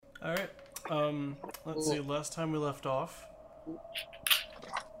All right. Let's see. Last time we left off.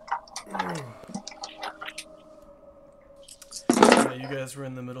 You guys were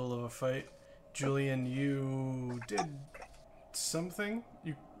in the middle of a fight. Julian, you did something?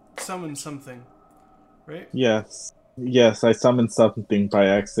 You summoned something, right? Yes. Yes, I summoned something by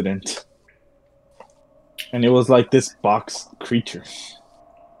accident. And it was like this box creature.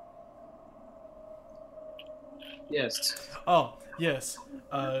 Yes. Oh, yes.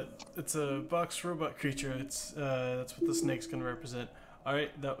 It's a box robot creature. That's what the snake's gonna represent. All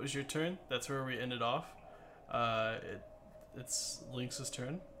right, that was your turn. That's where we ended off. It's Lynx's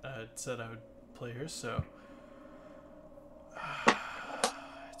turn. It said I would play her, so.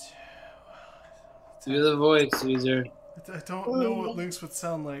 Do the voice, Caesar. I don't know what Lynx would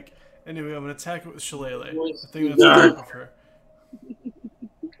sound like. Anyway, I'm gonna attack it with Shillelagh, the thing that's Caesar. on top of her.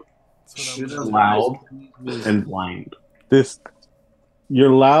 That's what I'm gonna do. Loud and blind.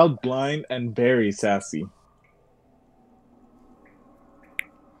 You're loud, blind, and very sassy.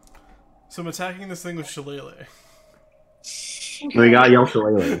 So I'm attacking this thing with Shillelagh. So you gotta yell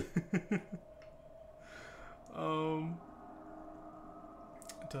Shillelagh.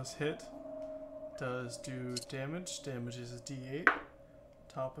 It does hit. Does do damage. Damage is a D8.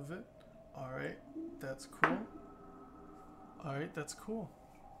 Top of it. Alright, that's cool. Alright, that's cool.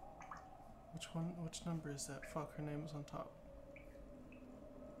 Which number is that? Fuck, her name is on top.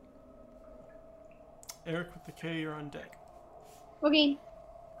 Eric with the K, you're on deck. Okay.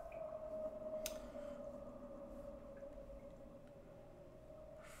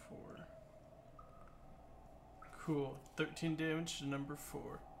 Cool. 13 damage to number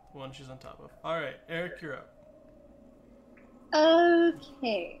 4. The one she's on top of. Alright, Eric, you're up.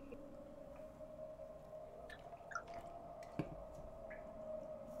 Okay.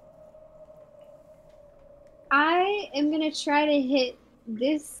 I am gonna try to hit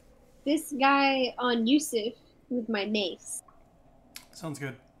this guy on Yusuf with my mace. Sounds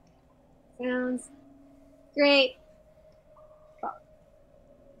good. Sounds great.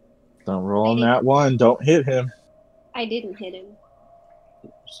 Don't roll on that one. Don't hit him. I didn't hit him.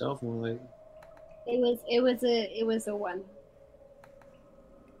 Yourself more like. It was a 1.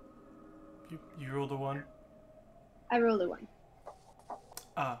 You rolled a 1? I rolled a 1.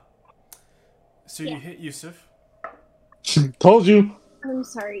 So you hit Yusuf Told you. I'm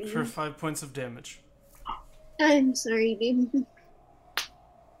sorry. for 5 points of damage. I'm sorry, dude.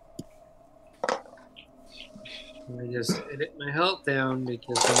 I just edit my health down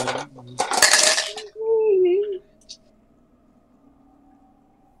because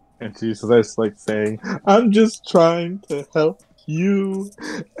And she's just like saying, I'm just trying to help you,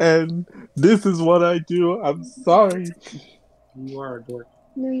 and this is what I do. I'm sorry. you are a dork.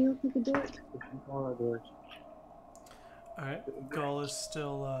 No, you look like a dork. You are a dork. Alright, Gaul is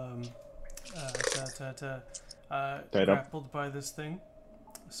still Tied up. grappled by this thing.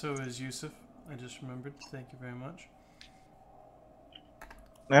 So is Yusuf. I just remembered. Thank you very much.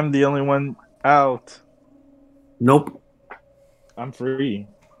 I'm the only one out. Nope. I'm free.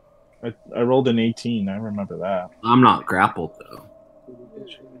 I rolled an 18. I remember that. I'm not grappled though.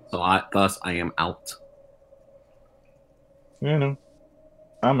 So thus I am out. You know,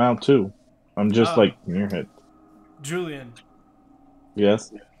 I'm out too. I'm just like near hit. Julian,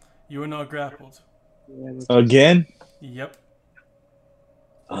 Yes. you are now grappled. Again? Yep.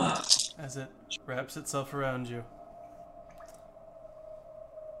 As it wraps itself around you.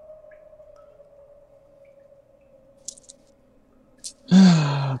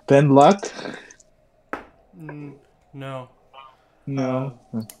 Ben Luck? No. No.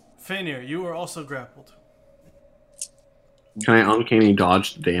 Fainir, you are also grappled. Can I uncanny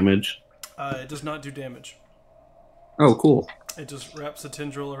dodge the damage? It does not do damage. Oh, cool. It just wraps a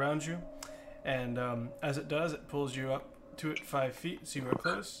tendril around you, and as it does, it pulls you up to it 5 feet, so you are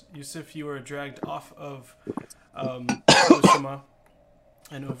close. Yusuf, you are dragged off of Osama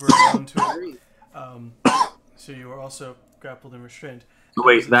and over around to it. So you are also grappled and restrained.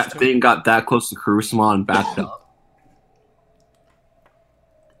 Wait, that thing got that close to Kurusama and backed up.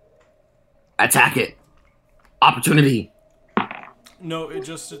 Attack it! Opportunity! No,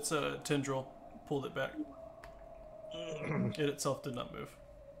 it's a tendril pulled it back. It itself did not move.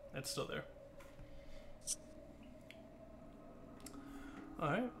 It's still there.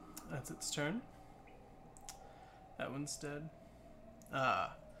 Alright, that's its turn. That one's dead. I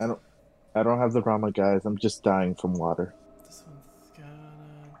don't have the Rama, guys. I'm just dying from water. This one's gonna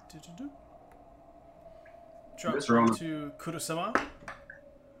drop Yes, down Rama. to Kurosama.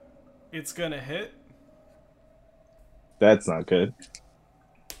 It's gonna hit. That's not good.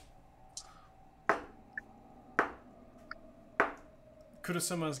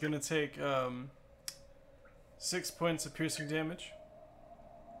 Kurosama is going to take 6 points of piercing damage.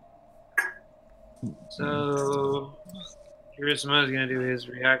 So, Hiroshima is going to do his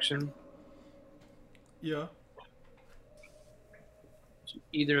reaction Yeah. to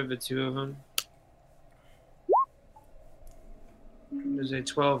either of the two of them. There's a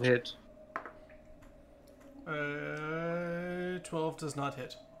 12 hit. 12 does not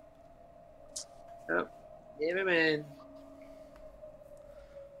hit. Oh, never mind.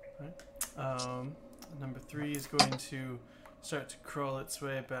 Number 3 is going to start to crawl its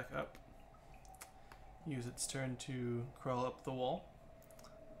way back up. Use its turn to crawl up the wall.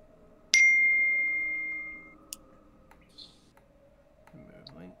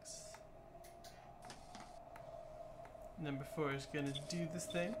 Move links. Number 4 is going to do this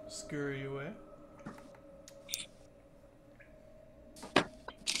thing, scurry away.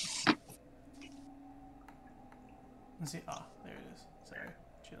 Let's see. Ah, there it is. Sorry,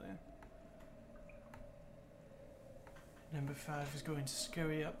 Jillian. Number 5 is going to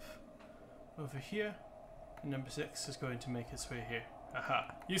scurry up over here. And number 6 is going to make its way here.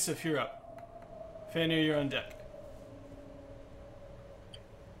 Aha. Yusuf, you're up. Fanny, you're on deck.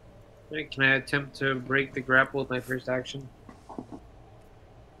 Can I attempt to break the grapple with my first action?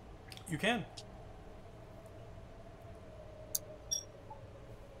 You can.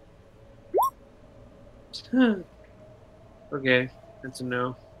 Okay, that's a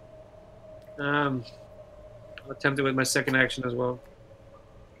no. I'll attempt it with my second action as well.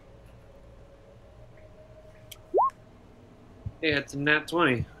 Yeah, it's a nat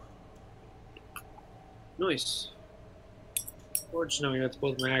 20. Nice. Fortunately, that's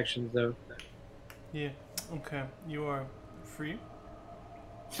both my actions, though. Yeah. Okay. You are free.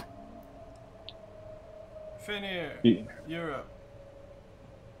 Fanny, Do you're up.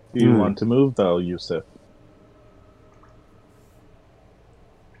 you want to move, though, Yusuf?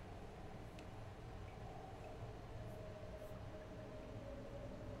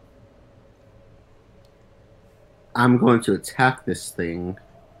 I'm going to attack this thing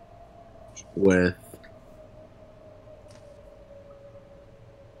with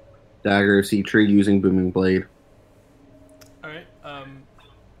dagger, sea tree using booming blade. Alright.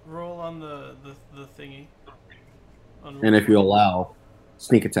 Roll on the thingy. And if you allow,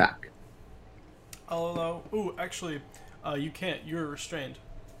 sneak attack. I'll allow. Ooh, actually, you can't. You're restrained.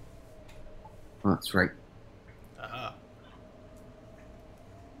 Oh, that's right. Aha.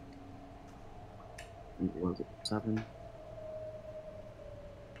 What was it? 7?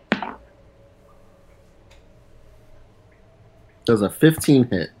 Does a 15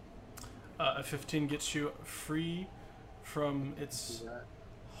 hit? A 15 gets you free from its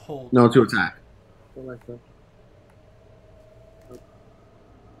hold. No, to attack. I like that.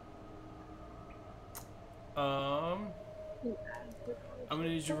 I'm gonna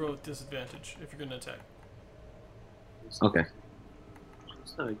need you to roll with disadvantage if you're gonna attack. Okay.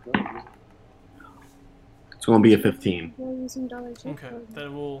 It's not a good. It's going to be a 15. We're using Dollar Tree Okay, code.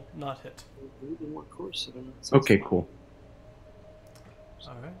 that will not hit. What course it is. Okay, cool.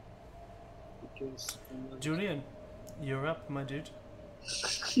 Alright. Because, Julian, you're up, my dude.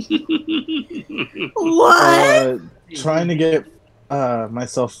 What? Trying to get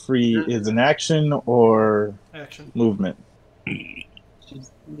myself free is an action or Action. movement?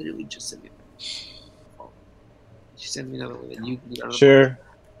 She's literally just sent me. She sent me another one that you can get out of the Sure.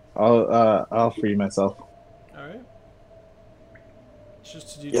 I'll free myself. Alright. It's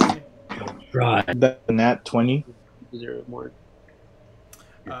just to do Yeah. Right. The nat 20. box. You deserve more.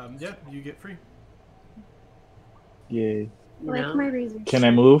 Yeah, you get free. Yay. I like my razor. Can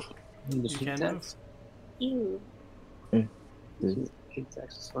I move? You You can move. Ew. Hate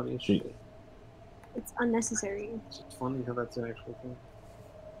tax is funny as Sweet. shit. It's unnecessary. It's just funny how that's an actual thing.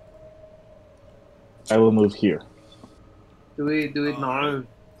 I will move here. Do it now.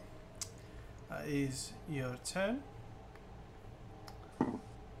 Is your turn.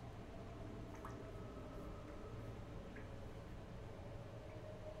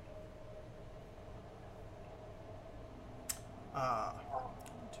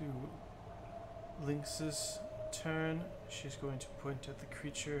 To Lynx's turn, she's going to point at the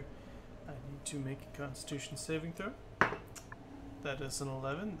creature. I need to make a Constitution saving throw. That is an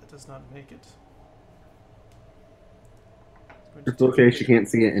 11. That does not make it. going to It's okay, take she can't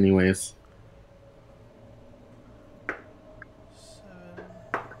see it anyways. 7,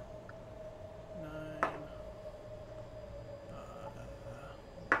 9, 1.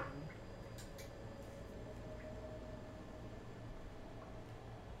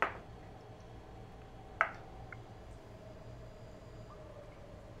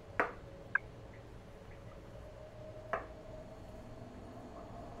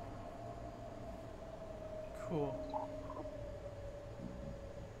 Cool.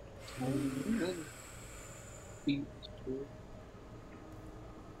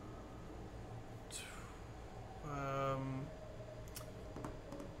 Um,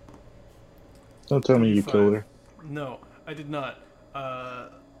 Don't tell me you 35. killed her. No, I did not.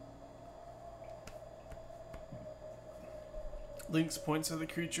 Lynx points at the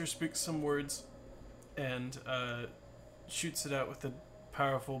creature, speaks some words, and shoots it out with a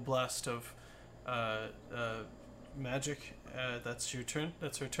powerful blast of magic. That's your turn.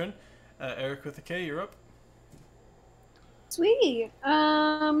 That's her turn. Eric with a K, you're up. Sweet.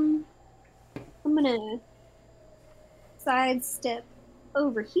 I'm gonna sidestep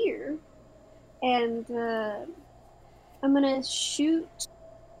over here, and I'm gonna shoot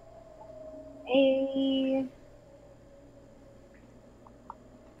a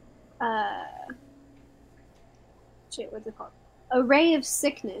what's it called? A ray of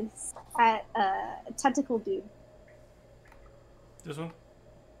sickness at a tentacle dude. This one?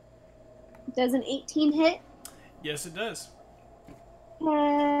 Does an 18 hit? Yes, it does.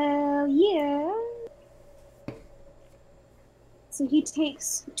 Hell yeah. So he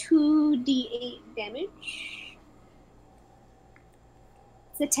takes 2d8 damage.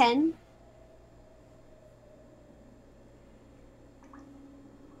 It's a 10.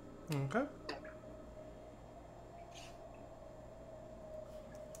 Okay.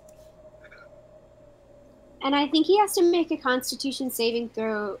 And I think he has to make a constitution saving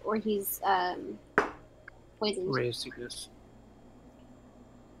throw or he's poisoned. Ray of sickness.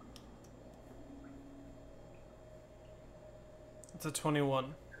 It's a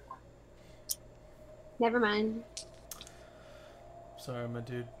 21. Never mind. Sorry, my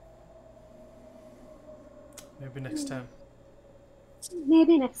dude. Maybe next time.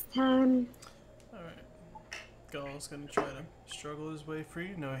 Maybe next time. Alright. Gall's gonna try to struggle his way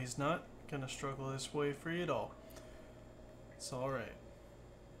free. No, he's not gonna struggle his way free at all. It's alright.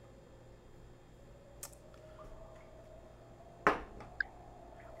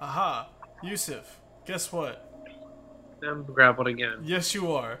 Aha! Yusuf, guess what? I'm grappled again. Yes,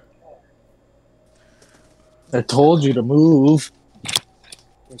 you are. I told you to move.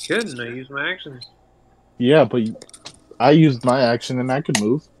 I couldn't. I used my actions. Yeah, but I used my action and I could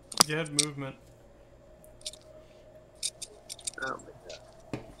move. You had movement. Oh my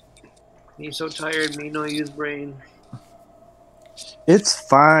god. Me so tired. Me no use brain. It's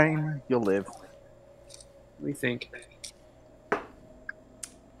fine. You'll live. We think.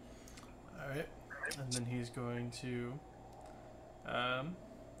 Alright. And then he's going to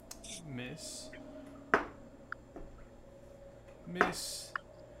miss. Miss.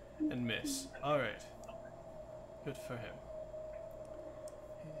 And miss. Alright. Good for him.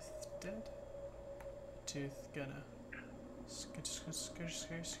 He's dead. Tooth gonna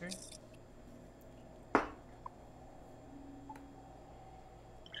scurry.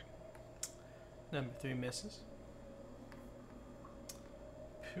 Number 3 misses.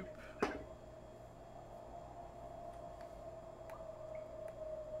 Poop.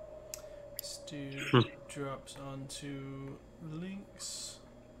 This dude drops onto Lynx.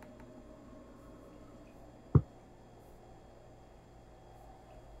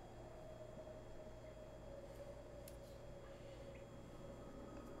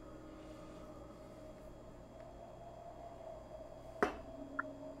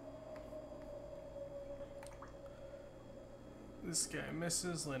 This guy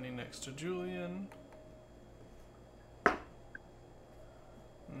misses, landing next to Julian.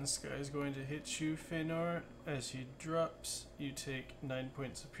 And this guy is going to hit you, Feanor. As he drops, you take 9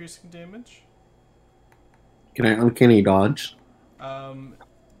 points of piercing damage. Can I uncanny dodge?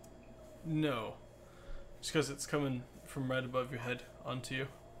 No. Just because it's coming from right above your head onto you.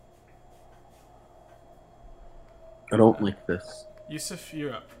 I don't like this. Yusuf,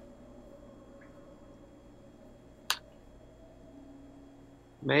 you're up.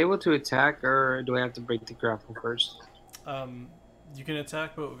 Am I able to attack, or do I have to break the grapple first? You can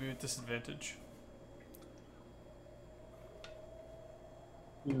attack, but it will be with disadvantage.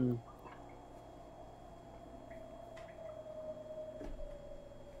 Hmm.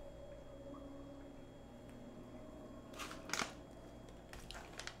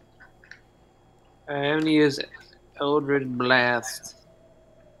 I'm gonna use Eldritch Blast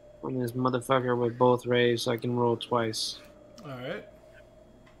on this motherfucker with both rays so I can roll twice. Alright.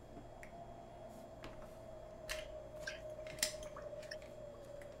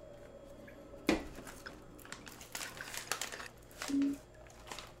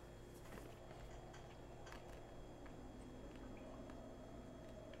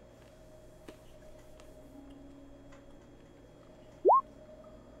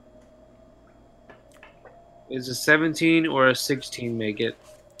 Is a 17 or a 16 make it?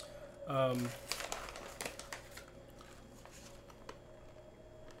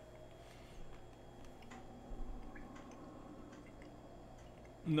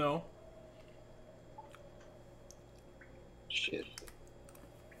 No. Shit.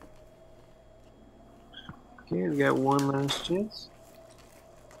 Okay, we got one last chance.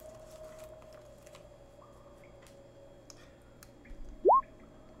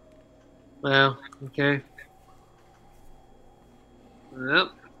 Well, okay. Yep.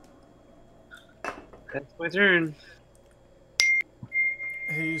 That's my turn.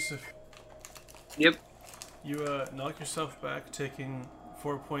 Hey, Yusuf. Yep. You knock yourself back, taking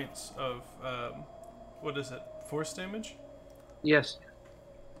 4 points of what is it? Force damage. Yes.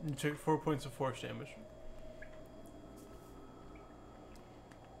 You took 4 points of force damage.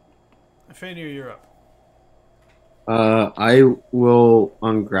 Fania, you're up. I will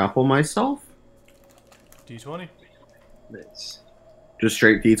ungrapple myself. D20. Nice. Just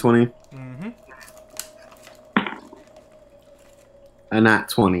straight D20. Mm-hmm. And nat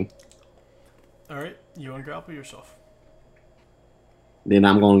 20. All right, you ungrapple yourself. Then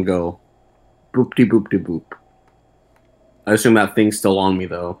I'm gonna go boop-de boop-de boop. I assume that thing's still on me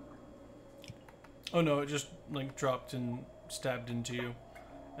though. Oh no, it just like dropped and stabbed into you,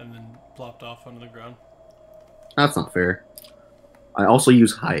 and then plopped off onto the ground. That's not fair. I also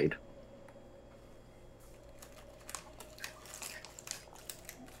use hide.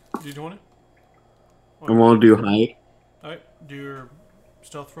 D20. I want to do hide. All right, do your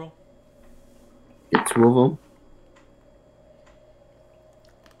stealth roll. Get 2 of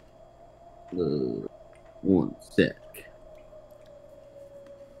them. One sec.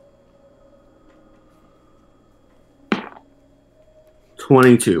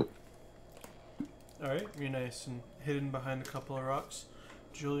 $22. All right, you're nice and hidden behind a couple of rocks.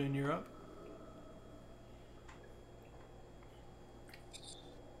 Julian, you're up.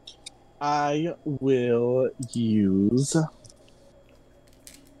 I will use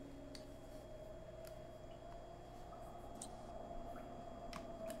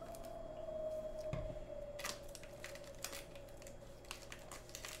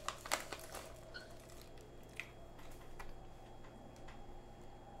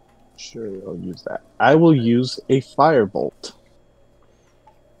sure I'll use that. I will use a firebolt.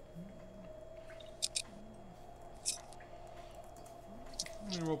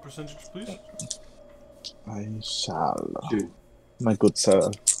 Let me roll percentage, please. I shall. Shoot. My good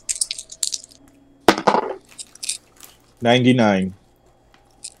sir. 99.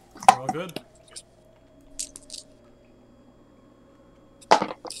 You're all good.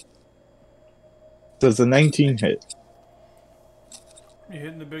 Does a 19 hit? You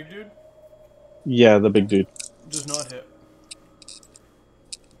hitting the big dude? Yeah, the big dude. Does not hit.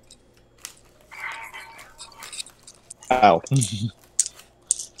 Ow.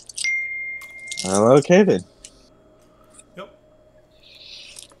 Well, okay then. Yep.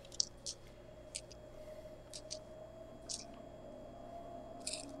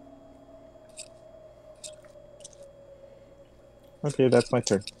 Okay, that's my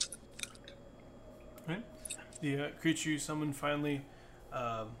turn. Right. The creature you summoned finally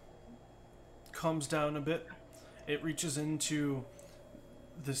calms down a bit. It reaches into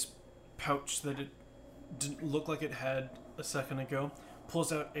this pouch that it didn't look like it had a second ago,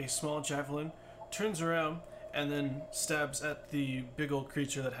 pulls out a small javelin, turns around, and then stabs at the big old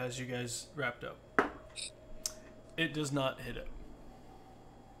creature that has you guys wrapped up. It does not hit it.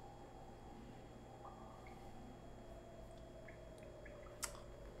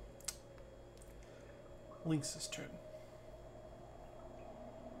 Lynx's turn.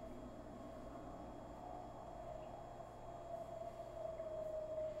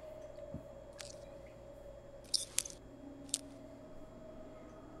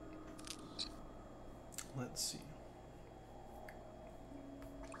 Let's see.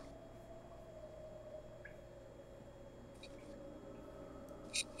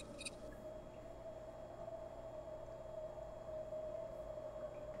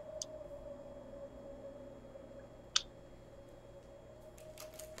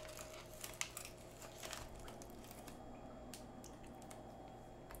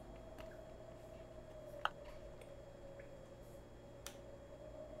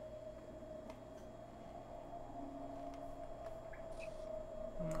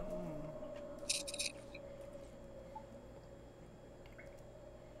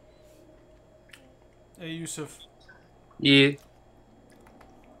 Hey, Yusuf, Yeah.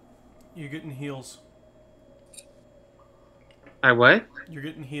 you're getting heals. I what? You're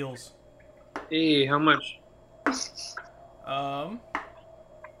getting heals. Hey, how much?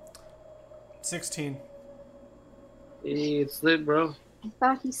 16. Hey, it's lit, bro. I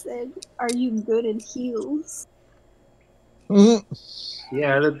thought he said, "Are you good in heels?" Mm.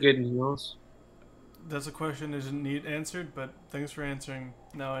 Yeah, I look good in heels. That's a question that didn't need answered, but thanks for answering.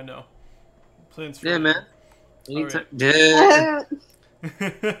 Now I know. Plans for Yeah, later. man. Anytime. Alright.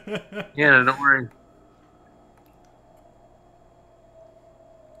 Yeah. Yeah, don't worry.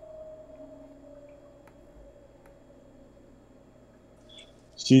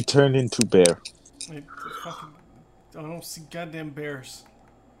 She turned into bear. Wait, fucking, I don't see goddamn bears.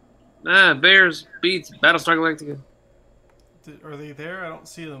 Ah, Bears beats Battlestar Galactica. Are they there? I don't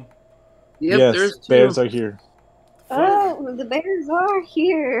see them. Yep, Yes, there's bears two. are here. Fuck. Oh, the bears are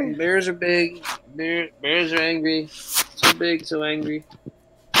here. Bears are big. Bears are angry. So big, so angry.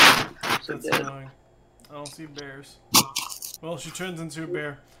 So That's dead. annoying. I don't see bears. Well, she turns into a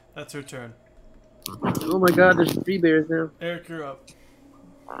bear. That's her turn. Oh my god, there's 3 bears now. Eric, you're up.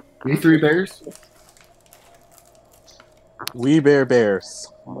 You 3 bears? We bear bears.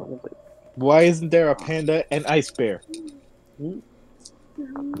 Why isn't there a panda and ice bear?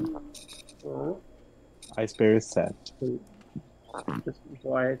 Oh, Ice bear is sad. this is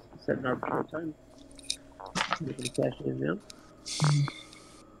why I set an arbitrary time. You can cash it in now.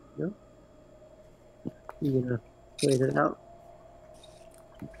 No? You gonna wait it out?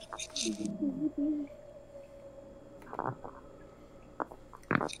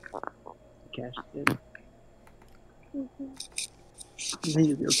 Cash it in. I think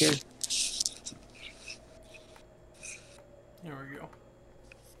you'll be okay. Here we go.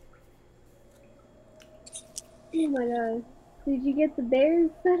 Oh my god. Did you get the bears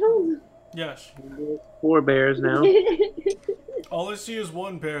settled? Yes. 4 bears now. All I see is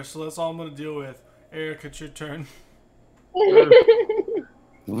one bear, so that's all I'm gonna deal with. Eric, it's your turn.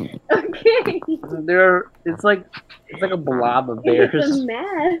 Okay. It's like a blob of It's bears. a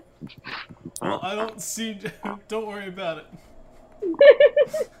mess. Well, I don't see. Don't worry about it.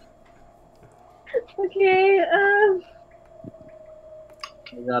 Okay, Oh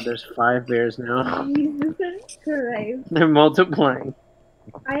my god, there's 5 bears now. Jesus Christ. They're multiplying.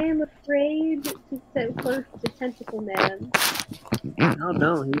 I am afraid to sit close to Tentacle Man. Oh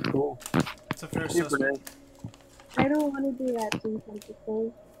no, he's cool. It's a fair Super assessment. nice. I don't want to do that to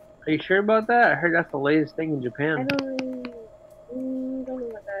Tentacle. Are you sure about that? I heard that's the latest thing in I Japan. don't know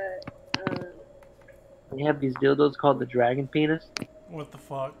about that. They have these dildos called the dragon penis. What the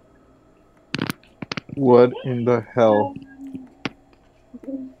fuck? What in the hell?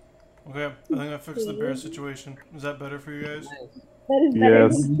 Okay, I think I fixed the bear situation. Is that better for you guys? That is better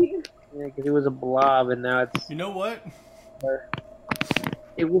Yes. than you. Yeah, because it was a blob and now it's. You know what?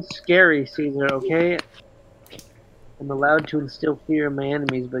 It was scary, Caesar, okay? I'm allowed to instill fear in my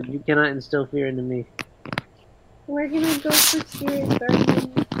enemies, but you cannot instill fear into me. We're gonna go for Spirit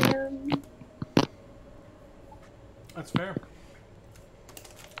Guardian. That's fair.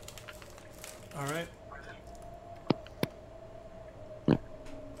 Alright.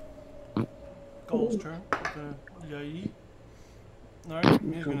 Goal's turn. Yay. Alright,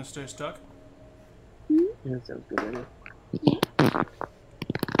 he's gonna stay stuck. Yeah, that sounds good, right?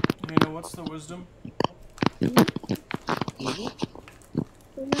 You know, what's the wisdom?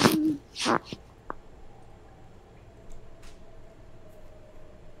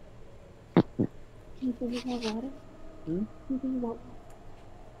 You think about water? Hmm? You think about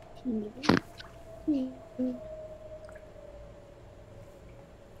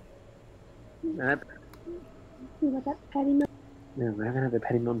That, that patty milk? man, I haven't had the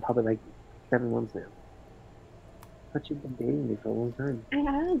petty milk in probably like 7 months now. I thought you've been dating me for a long time. I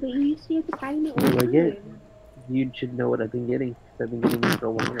have, but you used to get the patty milk all What the do I get? time. You should know what I've been getting. 'Cause I've been getting this for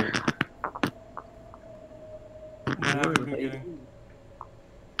a while. What have you been getting?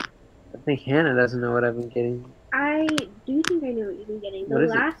 I think Hannah doesn't know what I've been getting. I do think I know what you've been getting. The What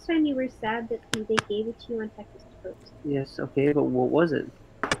is it? last time you were sad that they gave it to you on Texas Toast. Yes, okay, but what was it?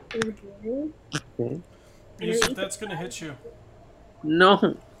 It was good. Okay. Yusuf, that's gonna hit you. No.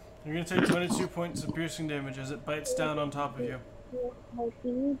 You're gonna take 22 points of piercing damage as it bites down on top of you.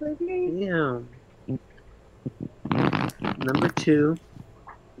 Jalapeno burgers. Yeah. Number 2,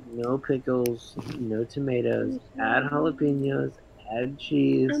 no pickles, no tomatoes, add jalapenos, add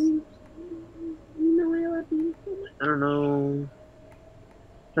cheese. You know I love you so much. I don't know.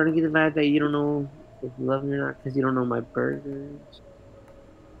 Trying to get the vibe that you don't know if you love me or not because you don't know my burgers.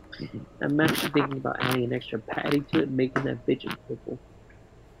 I'm actually thinking about adding an extra patty to it, making that bitch a pickle.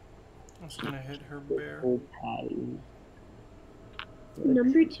 That's gonna hit her bear. Pickle patty.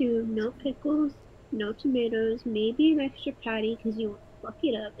 Number 2, no pickles, no tomatoes, maybe an extra patty because you want to fuck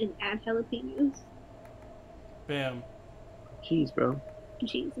it up and add jalapenos. Bam. Cheese, bro. and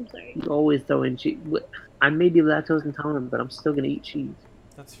cheese. I'm sorry. You always throw in cheese. I may be lactose intolerant, but I'm still gonna eat cheese.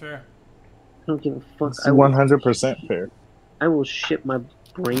 That's fair. I don't give a fuck. It's 100% fair. I will shit my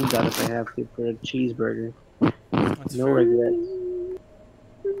brains out if I have to for a cheeseburger. That's No fair. regrets.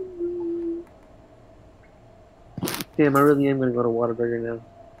 Damn, I really am gonna go to Whataburger now.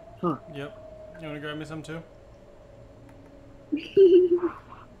 Fuck. Yep. You want to grab me some too?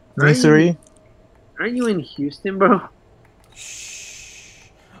 Misery? Aren't you in Houston, bro? Shh.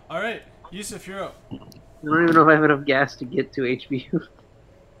 All right, Yusuf, you're up. I don't even know if I have enough gas to get to HBU. All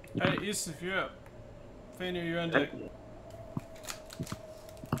right, Yusuf, you're up. Fainter, you're on deck.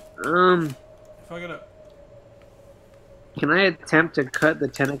 Fuck it up. Can I attempt to cut the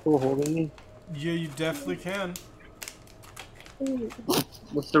tentacle holding me? Yeah, you definitely can.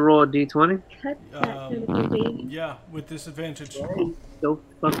 What's the roll? D20? Cut that tentacle, baby. Yeah, with disadvantage. So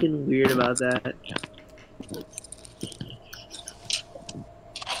fucking weird about that.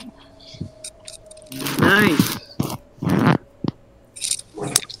 Nice.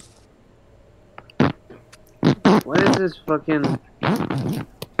 Why does this fucking the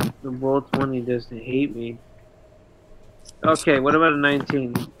roll 20 just hate me? Okay, what about a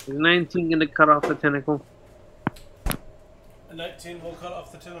 19? Is 19 gonna cut off the tentacle? A 19 will cut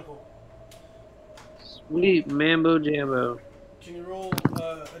off the tentacle. Sweet mambo jambo. Can you roll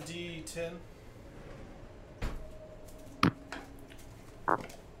a d10?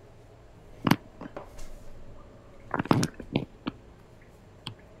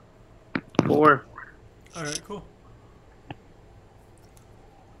 Four. Alright, cool.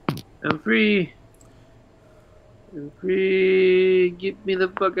 I'm free. I'm free. Get me the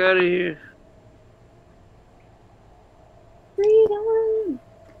fuck out of here. Freedom!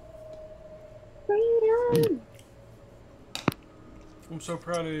 Freedom! I'm so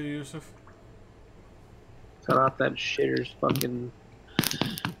proud of you, Yusuf. Cut off that shitter's fucking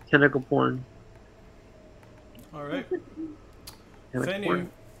tentacle porn. Alright. Tentacle Fanny,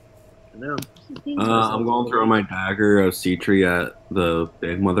 porn. I know. I'm going to throw my dagger of C-Tree at the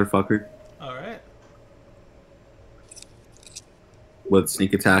big motherfucker alright. with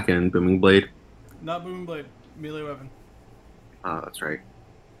sneak attack and booming blade. Not booming blade, melee weapon. Oh, that's right.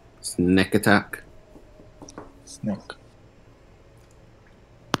 Sneak attack. Snake.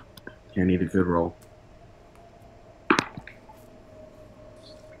 I need a good roll.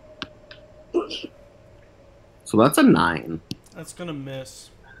 So that's a 9. That's gonna miss.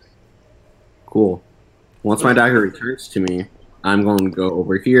 Cool. Once my dagger returns to me, I'm going to go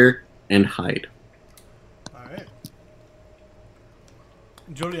over here and hide. Alright.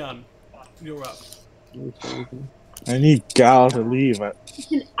 Julian, you're up. I need Gal to leave. I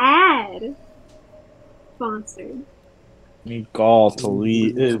It's an ad. Sponsored. need Gal to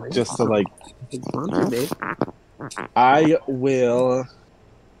leave. Just to like, It's sponsored, babe. I will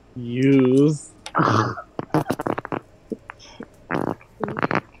use.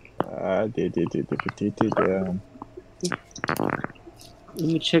 Let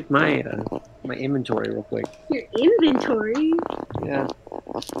me check my my inventory real quick. Your inventory? Yeah.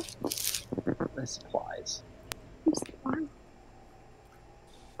 My supplies. Who's the one?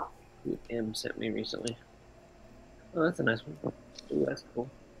 Who M sent me recently. Oh, that's a nice one. Ooh, that's cool.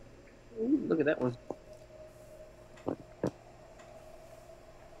 Ooh, look at that one.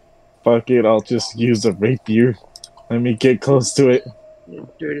 Fuck it, I'll just use a rapier. Let me get close to it. Yeah,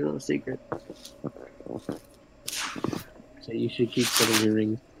 dirty little secret. So you should keep putting your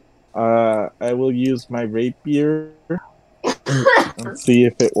rings. I will use my rapier and see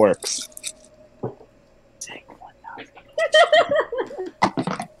if it works.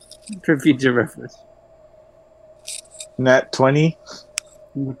 For future reference. Nat 20.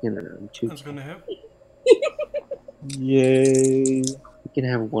 I'm looking around too. That's gonna hit. Yay. You can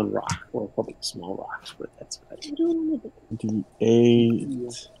have one rock, or probably small rocks, but that's about I it. don't want to do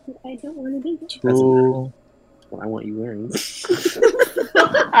D8. it. I don't want to do it. 2. That's what I want you wearing.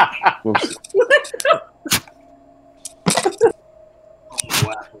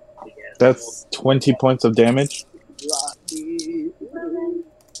 That's 20 points of damage.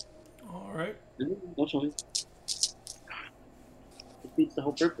 Alright. Don't show me. Defeats the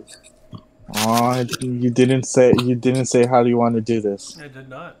whole purpose. Oh, you didn't say how do you want to do this. I did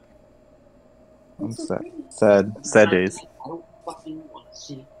not. I'm sad days. I don't fucking want to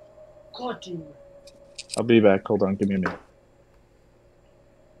see. God damn. I'll be back. Hold on, give me a minute.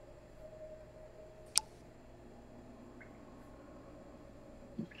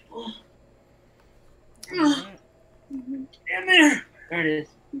 Alright. Damn there! There it is.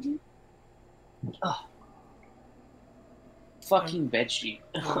 Oh. Fucking bedsheet.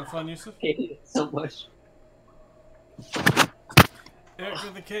 Having fun, Yusuf? I hate it so much. Eric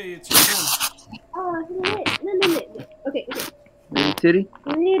with a K, it's your turn. Oh, no. Okay. Litty titty?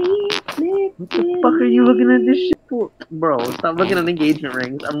 Litty, What the fuck are you looking at this shit for? Bro, stop looking at engagement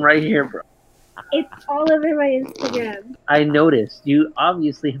rings. I'm right here, bro. It's all over my Instagram. I noticed. You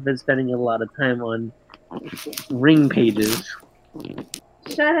obviously have been spending a lot of time on ring pages.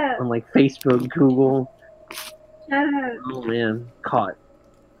 Shut up. On like Facebook, Google. Shut up. Oh man, caught.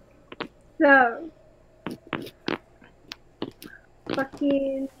 So,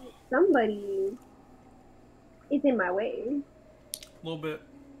 fucking somebody is in my way. A little bit.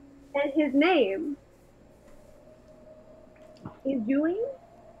 And his name is Julian?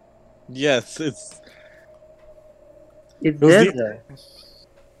 Yes, it's It's was dead the- though.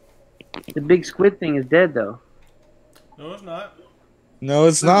 The big squid thing is dead though. No, it's not. no,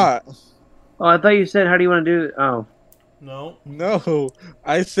 it's not. Oh, I thought you said, how do you want to do it? Oh. No. No,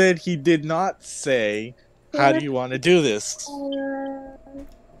 I said he did not say. How do you want to do this?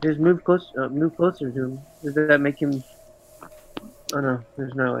 Just move closer to him. Does that make him... Oh no,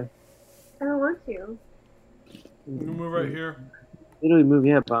 there's no way. I don't want to. You can move right here. Literally move,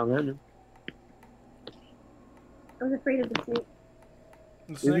 yeah, Bob. Random. I was afraid of the snake.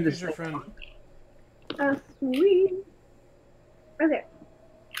 The snake is your friend. Oh, sweet. Okay.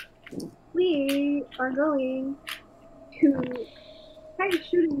 We are going to try to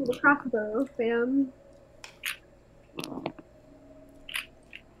shoot him with a crossbow, fam.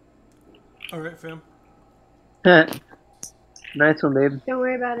 Alright, fam. Nice one, babe. Don't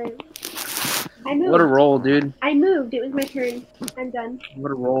worry about it. I moved. What a roll, dude. I moved. It was my turn. I'm done.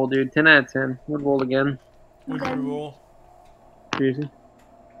 What a roll, dude. 10 out of 10. What roll again? What'd you roll? Seriously?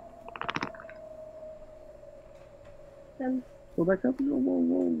 Done. Go back up.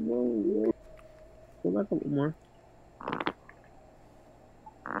 Whoa. Go back up a little more.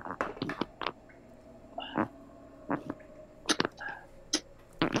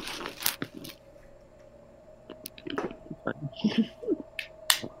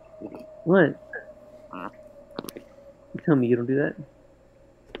 What? You tell me you don't do that?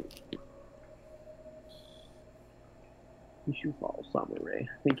 You should follow Samurai.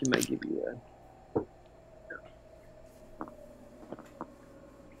 I think he might give you a...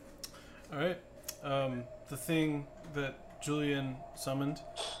 Alright. The thing that Julian summoned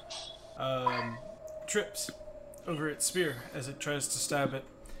trips over its spear as it tries to stab it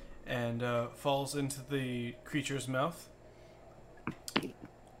and falls into the creature's mouth.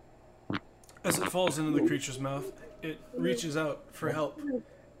 As it falls into the creature's mouth, it reaches out for help.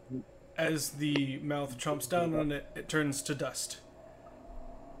 As the mouth chomps down on it, it turns to dust.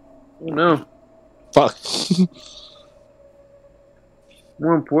 Oh no. Fuck.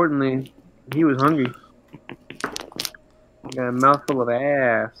 More importantly, he was hungry. Got a mouthful of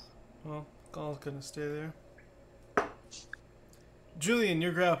ass. Well, Gall's gonna stay there. Julian,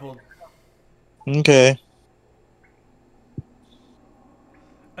 you're grappled. Okay.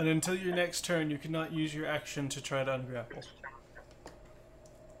 And until your next turn, you cannot use your action to try to ungrapple.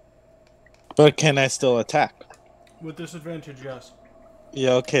 But can I still attack? With disadvantage, yes.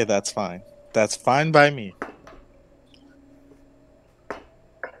 Yeah, okay, that's fine. That's fine by me.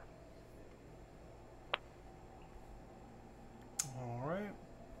 Alright.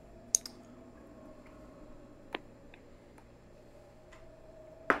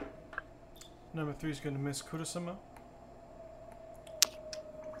 Number 3 is going to miss Kurosama.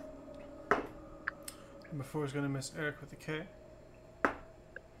 Number 4 is going to miss Eric with a K.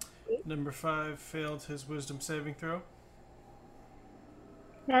 Number 5 failed his wisdom saving throw.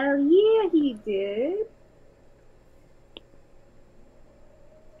 Hell yeah, he did.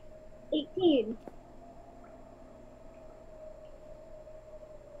 18.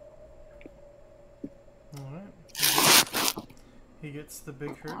 Alright. He gets the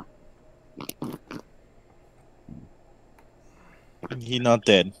big hurt. He not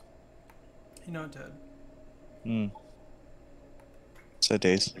dead. He not dead. Hmm. So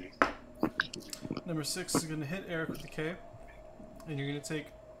days. Number 6 is going to hit Eric with a K. And you're going to take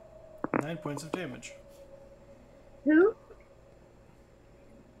 9 points of damage. Who?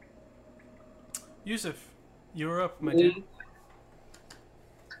 Yusuf, you're up, my dude.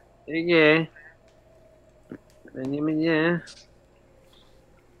 Yeah. Yeah.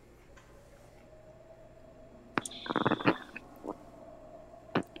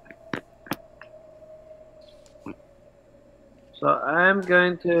 So I'm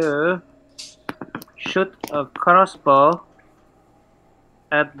going to shoot a crossbow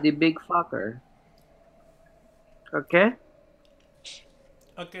at the big fucker. Okay?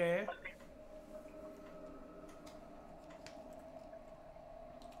 Okay.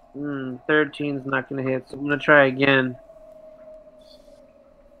 13's not gonna hit, so I'm gonna try again.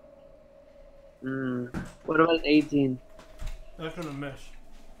 What about an 18? That's gonna miss.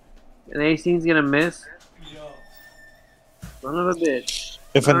 An 18's gonna miss? Yeah. Son of a bitch.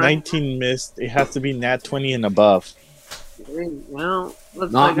 If a Alright. 19 missed, it has to be nat 20 and above. Well,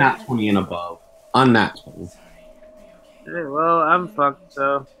 looks Not like nat 20 and above. Unnat 20. Hey, well, I'm fucked,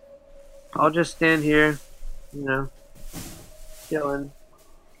 so I'll just stand here, you know, chilling.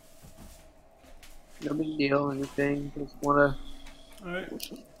 No big deal, or anything. Just wanna Alright.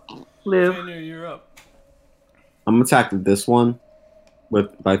 live. Fenrir, you're up. I'm attacking this one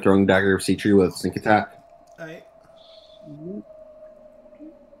by throwing dagger of sea tree with sneak attack. Alright. You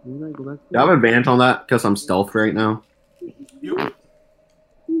wanna go back Do I have advantage on that because I'm stealth right now? Yep.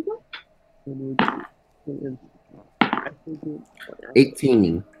 to-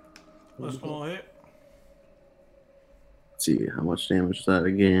 18. First one will hit. Let's see how much damage is that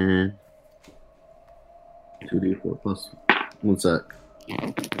again. 2d4 plus. 1 sec.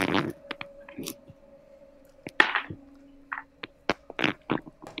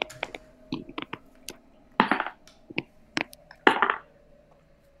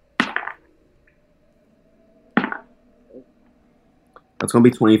 That's gonna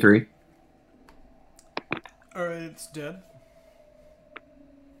be 23. Alright, it's dead.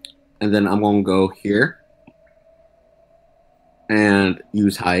 And then I'm gonna go here and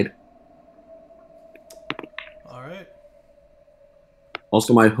use hide. Alright.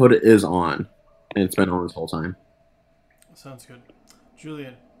 Also, my hood is on, and it's been on this whole time. Sounds good.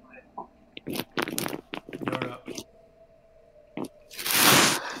 Julian. You're up.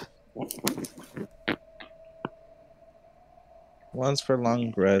 Once per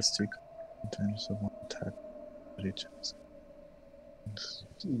long rest, you can times of one attack.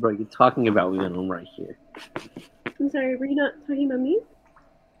 Bro, you're talking about Venom right here. I'm sorry, were you not talking about me?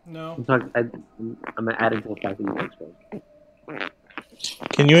 No. I'm adding to the fact that you explained.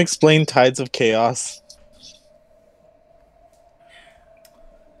 Can you explain Tides of Chaos?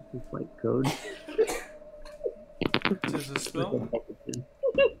 It's like code. Tis a spell.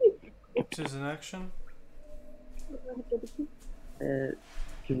 Tis an action.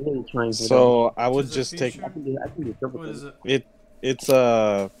 She's really trying to. So I would Tis a just take feature. I can do triple What is thing. it? it's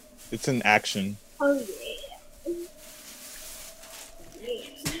an action. Oh yeah.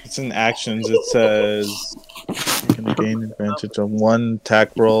 It's in actions. It says you can gain advantage on one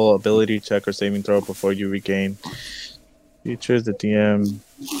attack roll, ability check, or saving throw before you regain features. The DM.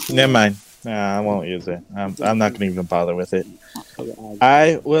 Never mind. Nah, I won't use it. I'm not gonna even bother with it.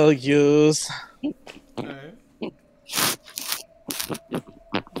 I will use. Alright.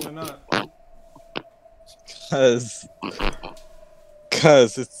 Why not? Cause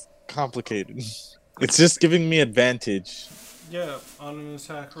it's complicated. It's just giving me advantage. Yeah, on an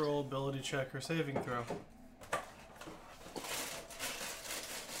attack roll, ability check, or saving throw.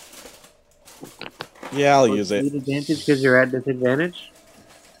 Yeah, I'll use it. Need advantage because you're at disadvantage.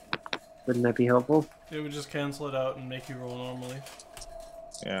 Wouldn't that be helpful? It would just cancel it out and make you roll normally.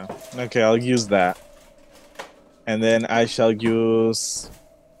 Yeah. Okay, I'll use that. And then I shall use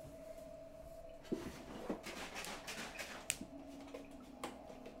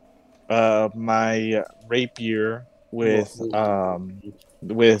my rapier with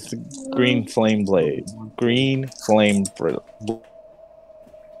green flame blade. Green flame blade.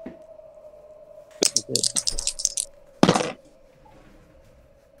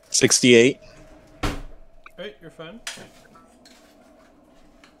 68. Alright, you're fine.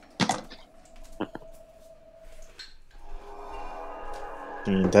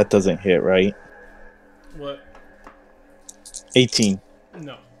 That doesn't hit, right? What? 18.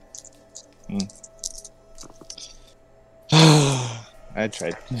 No. I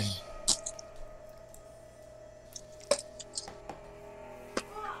tried.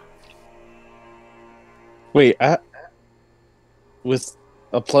 Wait, with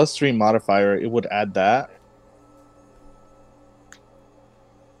a +3 modifier, it would add that?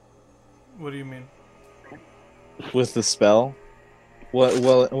 What do you mean? With the spell?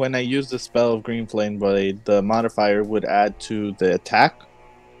 Well, when I use the spell of Green Flame Blade, the modifier would add to the attack?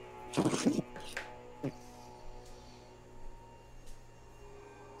 Give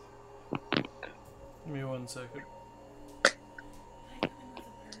me 1 second.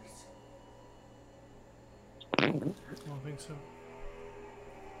 I don't think so.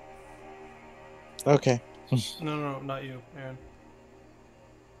 Okay. No, not you, Aaron.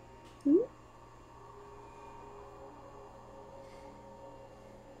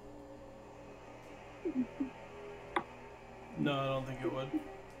 No, I don't think it would.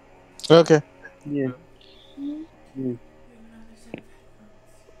 Okay. Yeah.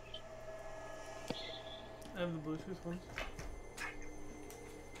 I have the Bluetooth ones.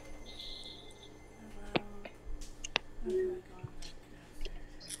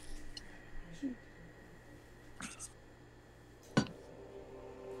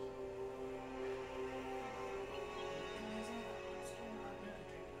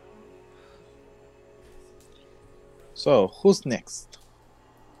 So, who's next?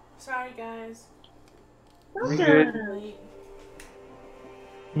 Sorry, guys. We're good. I'm late.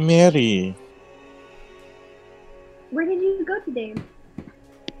 Mary. Where did you go today? I go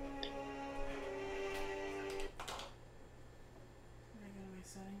to my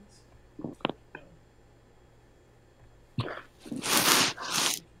settings.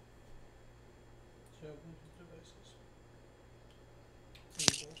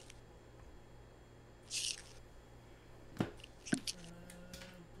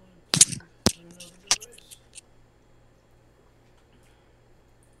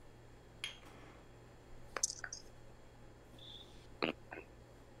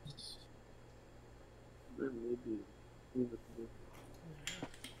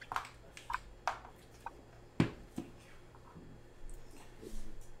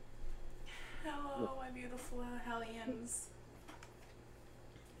 Hello, my beautiful hellions.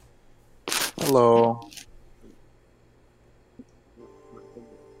 Hello.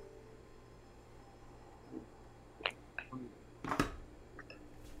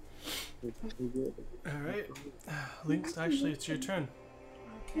 Alright. Lynx, actually, it's your turn.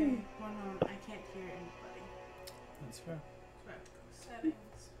 Okay, one moment. I can't hear anybody. That's fair. So I have to go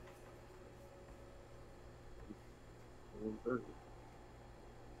settings.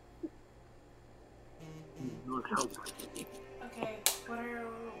 Okay, what are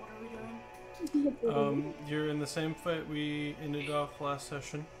we doing? You're in the same fight we ended off last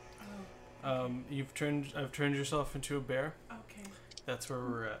session. Oh, I've turned yourself into a bear. okay. That's where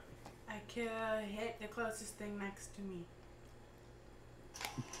we're at. I could hit the closest thing next to me.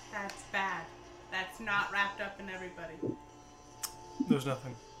 That's bad. That's not wrapped up in everybody. There's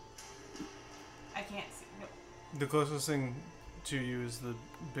nothing. I can't see. No. The closest thing to you is the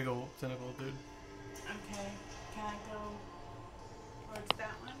big old tentacle dude. Okay, can I go towards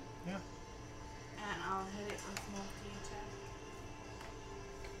that one? Yeah. And I'll hit it with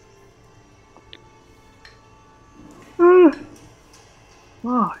multi-attack.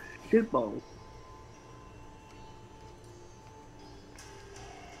 Oh, shitballs.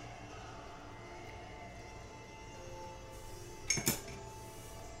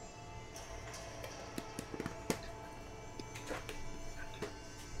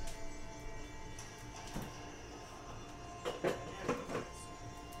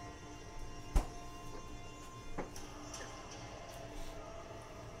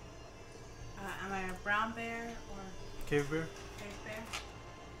 Am I a brown bear or Cave bear? cave bear?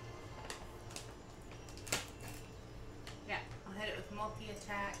 Yeah, I'll hit it with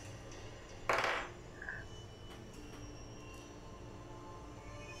multi-attack.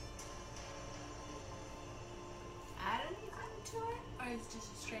 Add anything to it? Or is it just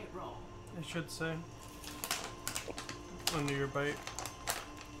a straight roll? It should say. Under your bite.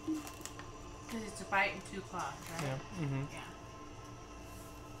 Because it's a bite and 2 claws, right? Yeah. Mm-hmm. Yeah.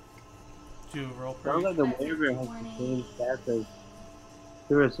 Do a roll Sounds pretty. like the wyvern has the same stats as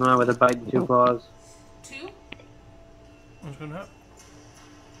Through a smile with a bite and 2 claws. 2? What's gonna happen?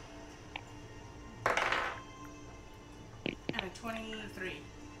 And a 23.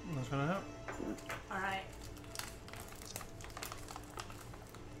 What's gonna happen? Alright.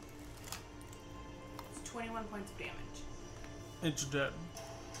 It's 21 points of damage. It's dead.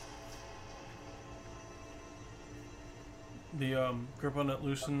 The grip on it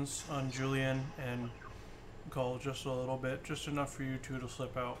loosens on Julian and Gull just a little bit, just enough for you two to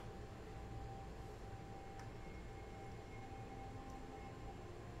slip out.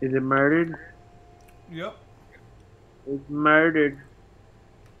 Is it murdered? Yep. It's murdered.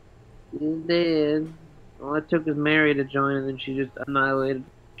 He's dead. All it took was Mary to join, and then she just annihilated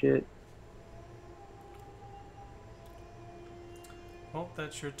shit. Well,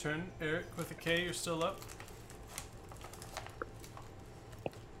 that's your turn. Eric, with a K, you're still up.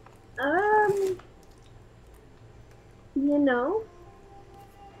 You know,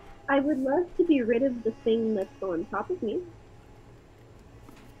 I would love to be rid of the thing that's on top of me.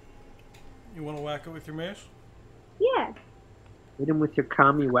 You want to whack it with your mace? Yeah. Hit him with your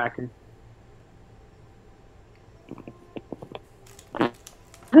commie whacker.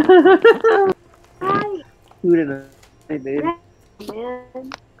 Hi, Who did I did? man.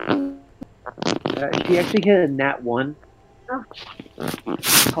 She actually hit a nat 1. Oh.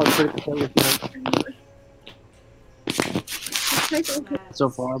 Called critical failure so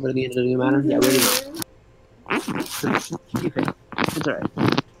far, but at the end of the matter. Yeah, ready to go. You think? It's alright.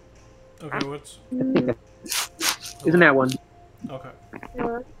 Okay, what's... I think isn't that 1? Okay.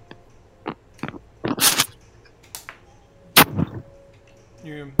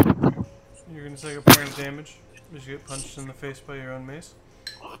 You're gonna take a point of damage as you get punched in the face by your own mace.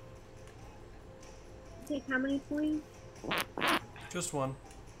 take how many points? Just one.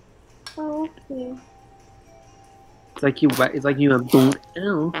 Oh, okay. It's like you have boom.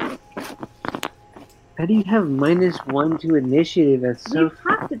 Ow. How do you have -1 to initiative? That's so We've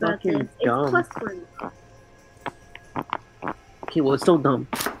talked about fucking this. dumb. It's +1. Okay, well, it's still dumb.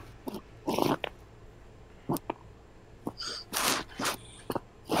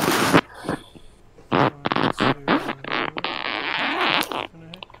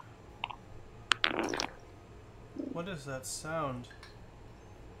 What is that sound?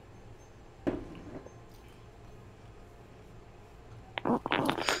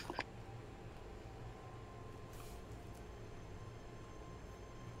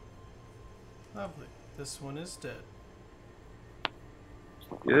 Lovely. This one is dead.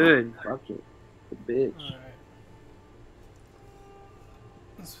 Good. Fuck it. The bitch. Alright.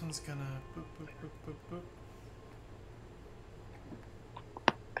 This one's gonna boop, boop, boop, boop, boop.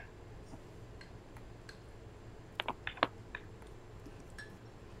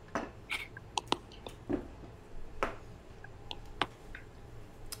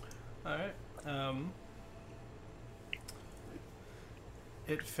 Alright.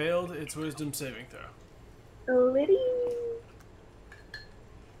 It failed its wisdom saving throw. Liddy.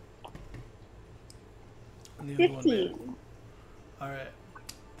 And the other one made it. 15. Alright.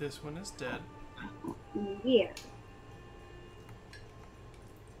 This one is dead. Yeah.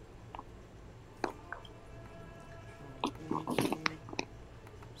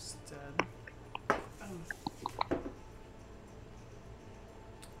 It's dead.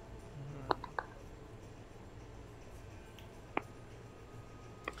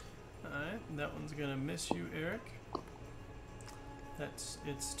 Alright, that one's gonna miss you, Eric. That's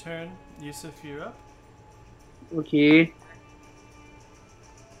its turn. Yusuf, you're up. Okay.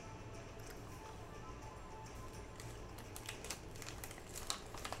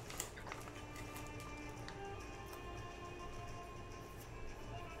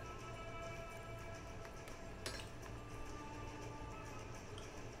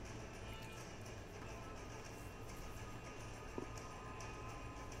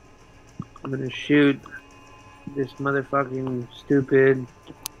 I'm gonna shoot this motherfucking stupid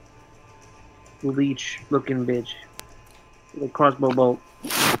leech looking bitch with a crossbow bolt.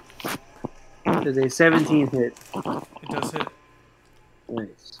 Does a 17 hit? It does hit.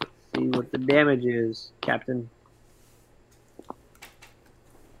 Nice. See what the damage is, Captain.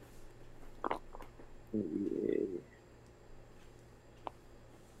 Yeah.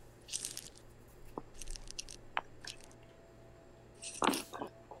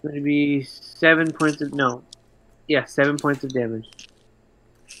 Going to be 7 points of yeah, 7 points of damage.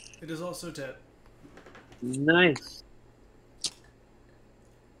 It is also dead. Nice.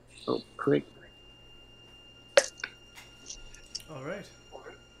 Oh, quick. Alright.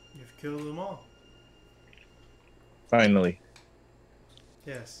 You've killed them all. Finally.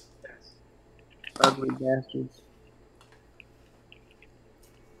 Yes. Ugly bastards.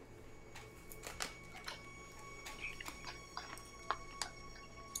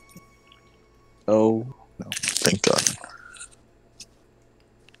 Oh, no. Thank God.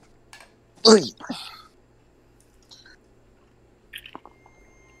 Oy.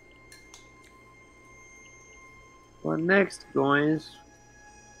 Well, next, guys.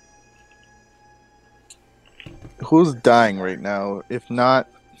 Who's dying right now? If not,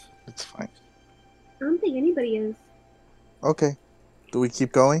 it's fine. I don't think anybody is. Okay. Do we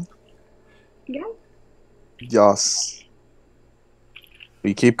keep going? Yeah. Yes.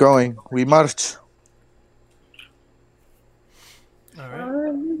 We keep going. We march. Alright.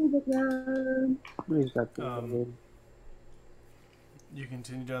 What is that thing Um, again? You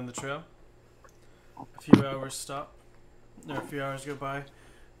continue down the trail. A few hours stop. Or a few hours go by.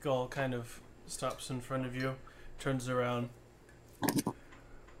 Gull kind of stops in front of you, turns around.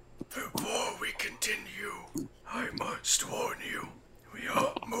 Before we continue, I must warn you, we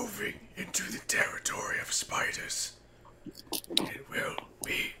are moving into the territory of spiders. It will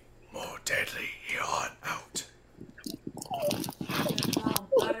be more deadly here on out. There's all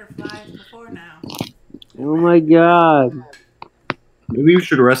butterflies before now. Oh my god. Maybe you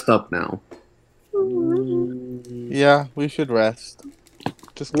should rest up now. Yeah, we should rest.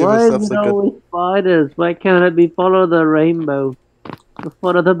 Just give Why is ourselves it a good. always spiders? Why can't it be follow the rainbow? Or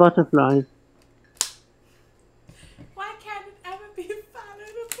follow the butterflies? Why can't it ever be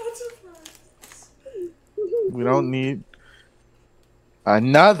followed of butterflies? We don't need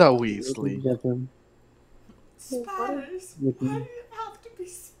another Weasley. Spiders? Why do you have to be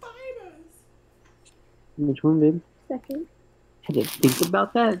spiders? Which one, babe? Second. I didn't think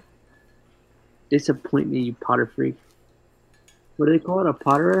about that. Disappoint me, you Potter freak. What do they call it? A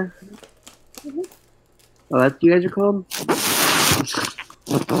Potterer? Oh, that's what you guys are called?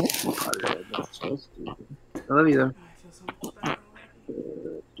 I love you though. I feel so much better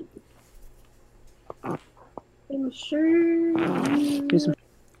already. I'm sure Say some,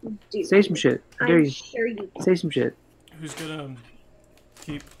 you do. say some shit. I dare I'm you. sure you do. Say some shit. Who's gonna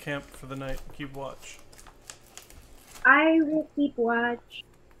keep camp for the night? Keep watch. I will keep watch.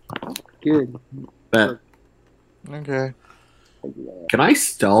 Good. Bet. Okay. Can I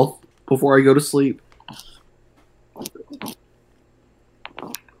stealth before I go to sleep? What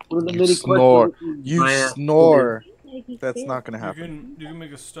are the You many snore. questions You my ass snore. Like you That's failed. not gonna You happen. can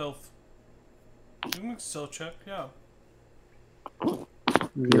make a stealth. You can make a stealth check. Yeah. will do?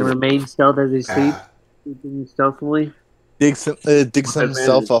 You gonna remain stealth as they sleep? Sleeping stealthily? Digs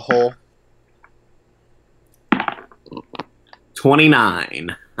himself a hole.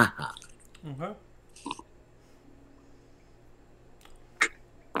 29. Okay.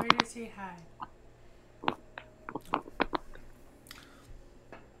 Where does he hide?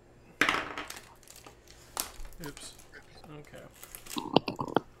 Oops. Okay.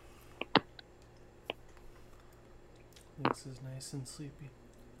 This is nice and sleepy.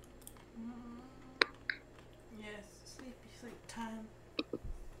 Yes, sleep time.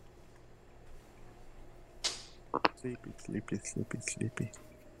 Sleepy, sleepy, sleepy, sleepy.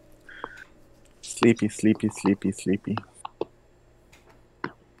 Sleepy, sleepy, sleepy, sleepy.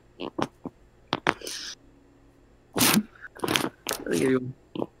 There you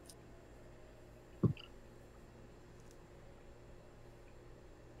go.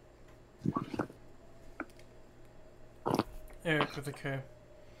 Eric with a K.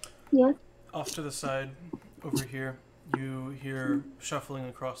 Yes. Off to the side, over here, you hear shuffling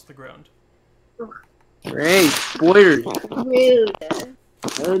across the ground. Great. Spoilers. Rude.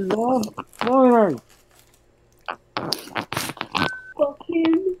 I love spoilers.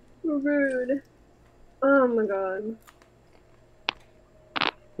 Fucking rude. Oh my god.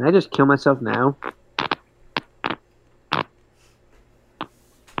 Can I just kill myself now?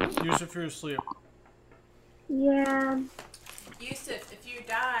 Yusuf, you're asleep. Yeah. Yusuf, if you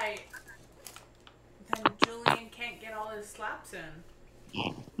die, then Julian can't get all his slaps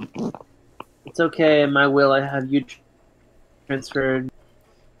in. It's okay. In my will, I have you transferred.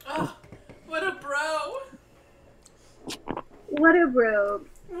 Oh, what a bro! What a bro.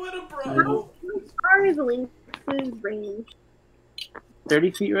 What a bro! How far is Lynx's range?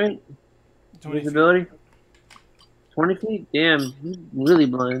 30 feet, right? 20 feet. Visibility? 20 feet? Damn, he's really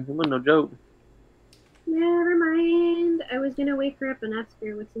blind. That wasn't no joke. Never mind. I was gonna wake her up and ask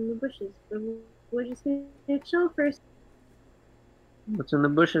her what's in the bushes, but we're just gonna chill first. What's in the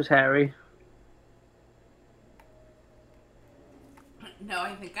bushes, Harry? No,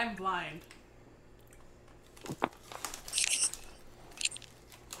 I think I'm blind.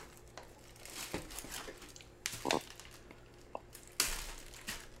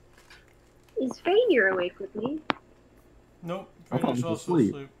 Is Fainir awake with me? Nope. I thought Finish he was also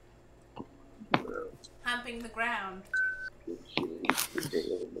asleep. asleep. Humping the ground. It's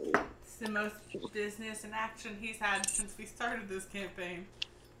the most business and action he's had since we started this campaign.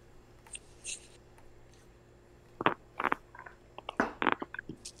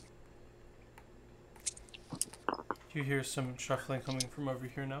 You hear some shuffling coming from over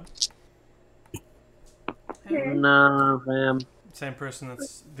here now. Who? Nah, fam. Same person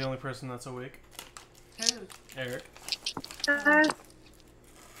that's the only person that's awake. Who? Eric. Uh,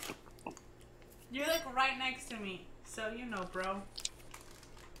 You're like right next to me, so you know, bro.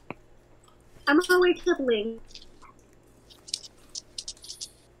 I'm gonna wake up Lynx.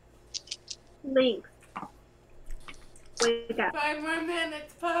 Lynx. Wake up. 5 more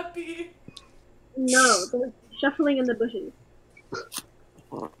minutes, puppy. No, there's shuffling in the bushes.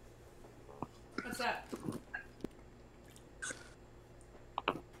 What's that?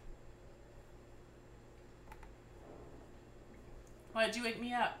 Why'd you wake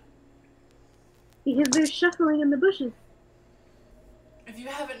me up? Because there's shuffling in the bushes. If you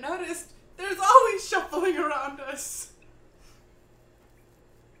haven't noticed, there's always shuffling around us.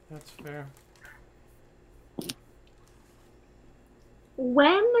 That's fair.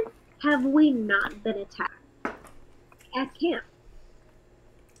 When have we not been attacked? At camp.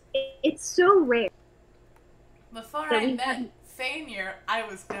 It's so rare. Before That I we met haven't- Fainir, I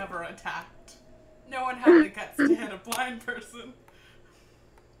was never attacked. No one had the guts to hit a blind person.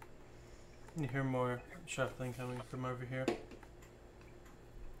 You hear more shuffling coming from over here.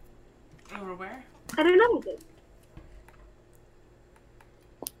 Over where? I don't know.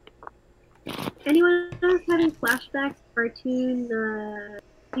 Anyone else having flashbacks to cartoon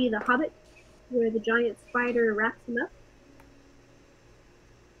See the Hobbit, where the giant spider wraps him up?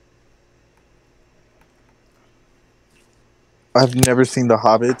 I've never seen The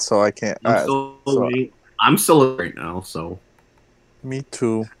Hobbit, so I can't. I'm still So awake. I'm still awake right now, so me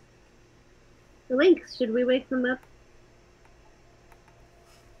too. Link, should we wake them up?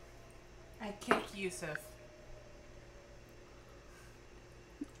 I kick Yusuf.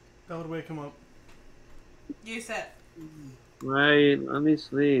 That would wake him up. Yusuf. Right, let me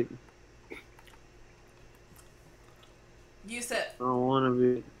sleep. Yusuf. I don't want to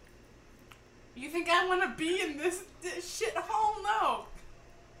be. You think I want to be in this shithole? No.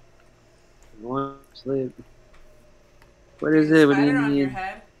 I want to sleep. What is There's it? a What do you spider on your need?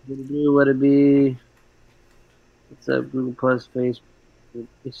 head. What do you do? What it be? What's up, Google Plus face?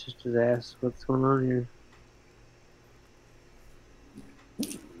 It's just his ass. What's going on here?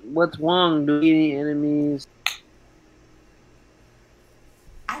 What's wrong? Do you need any enemies?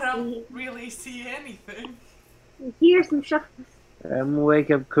 I don't really see anything. Here's some shuffles. I'm gonna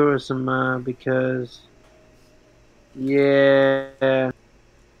wake up Kurosama because. Yeah.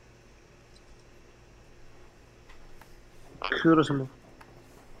 Kurosama.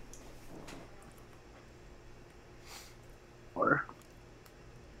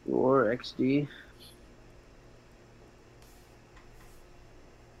 Or XD.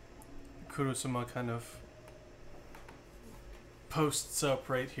 Kurosama kind of posts up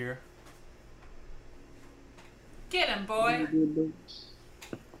right here. Get him, boy.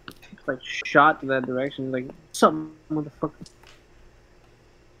 Like shot to that direction. Like something, motherfucker.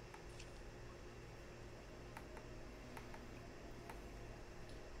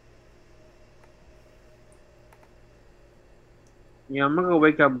 Yeah, I'm gonna go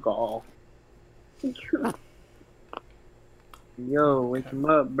wake up Gaul. Yo, wake him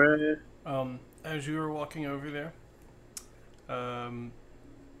up, bruh. As you were walking over there,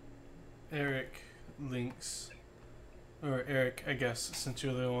 Eric links, or Eric, I guess, since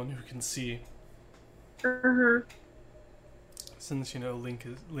you're the one who can see, since you know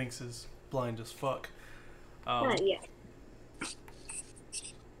Lynx is blind as fuck. Yeah.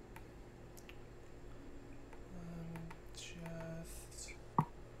 Just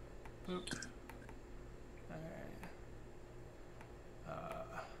boop.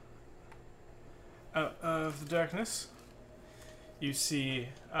 Out of the darkness, you see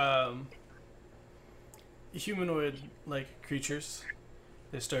humanoid-like creatures.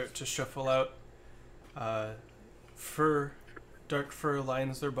 They start to shuffle out. Dark fur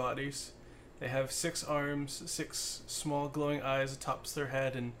lines their bodies. They have 6 arms, 6 small glowing eyes atop their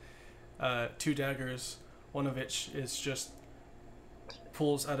head, and 2 daggers, one of which is just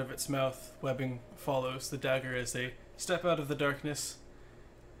pulls out of its mouth. Webbing follows the dagger as they step out of the darkness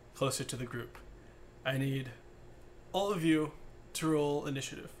closer to the group. I need all of you to roll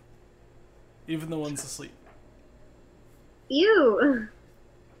initiative, even the ones asleep. You.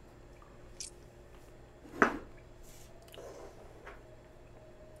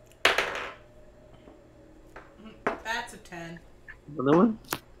 That's a 10. Another one?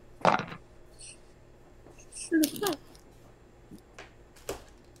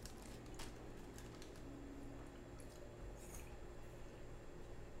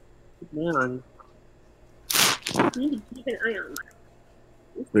 Man. You need to keep an eye on.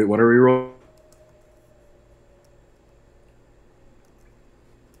 wait, what are we rolling?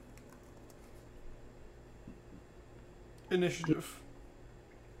 Initiative.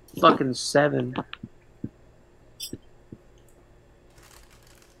 Fucking 7.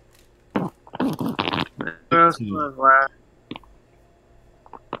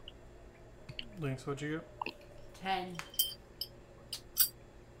 Lynx, what'd you get? 10.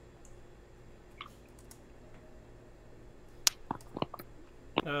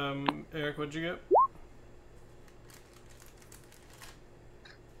 Eric, what'd you get?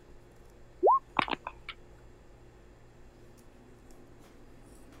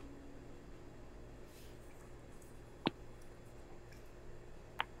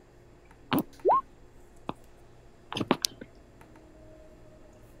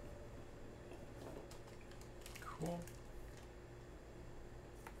 Cool.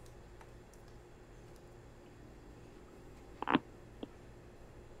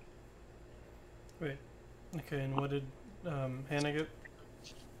 Wait. Okay, and what did Hannah get?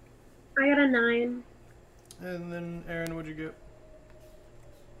 I got a 9. And then Aaron, what'd you get?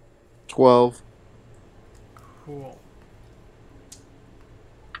 12. Cool.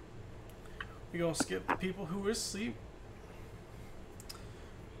 We gonna skip the people who were asleep.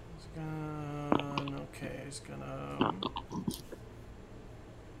 He's gonna.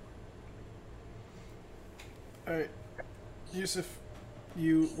 Alright. Yusuf,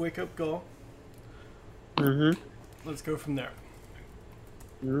 you wake up Gull. Mm-hmm. Let's go from there.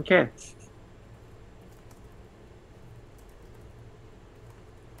 Okay.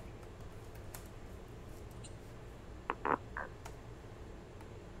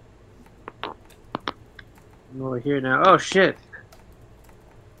 I'm over here now. Oh shit!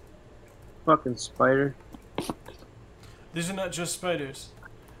 Fucking spider. These are not just spiders.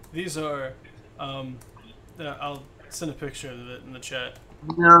 These are, I'll send a picture of it in the chat.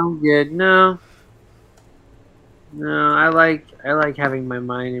 No, I'm good. No. No, I like having my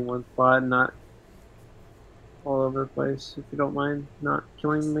mind in one spot and not all over the place. If you don't mind not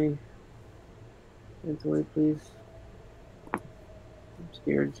killing me mentally, please. I'm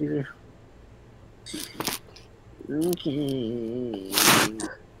scared, Caesar. Okay.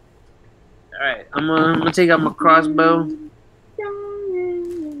 Alright, I'm gonna take out my crossbow.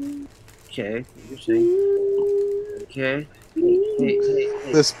 Okay, you're saying. Okay.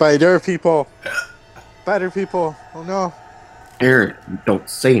 Hey. The spider people. Spider people. Oh no. Eric, don't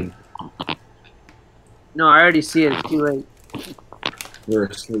say him. No, I already see it. It's too late. You're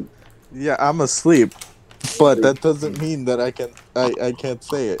asleep. Yeah, I'm asleep. But that doesn't mean that I can't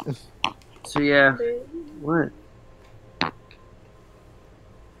say it. So yeah. What?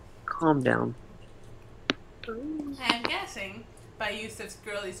 Calm down. I'm guessing by Yusuf's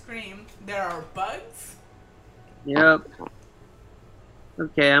girly scream, there are bugs? Yep.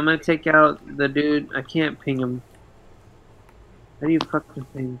 Okay, I'm gonna take out the dude. I can't ping him. How do you fucking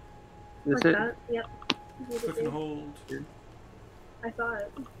ping? Is Like it? that? Yep. Click and hold. I saw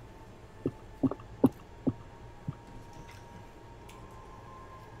it.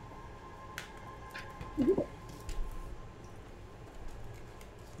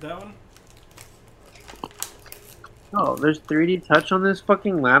 That one? Oh, there's 3D touch on this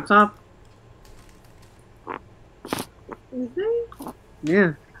fucking laptop? Is there?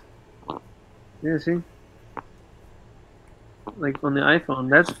 Yeah. Yeah, see? Like on the iPhone.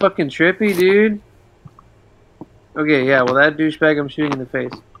 That's fucking trippy, dude. Okay, yeah, well that douchebag I'm shooting in the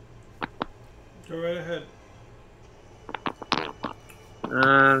face. Go right ahead.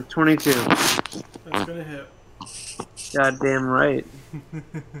 22. That's gonna hit. Goddamn right.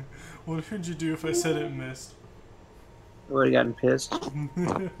 What would you do if I said it missed? I would've gotten pissed.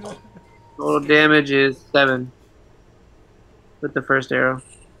 Total damage is 7. With the first arrow.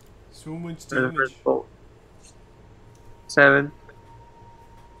 So much Or the damage. first bolt. 7.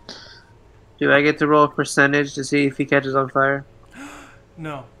 Do I get to roll a percentage to see if he catches on fire?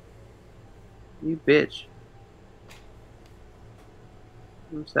 No. You bitch.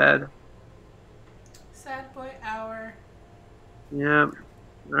 I'm sad. Sad boy hour. Yep.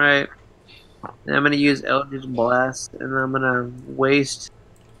 Alright. Then I'm gonna use Eldritch Blast, and I'm gonna waste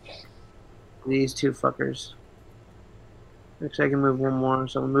these two fuckers. Actually, I can move one more,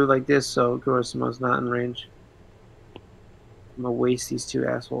 so I'm gonna move like this so Gorosamo's not in range. I'm gonna waste these two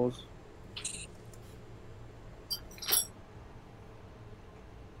assholes.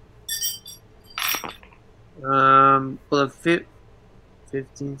 Well,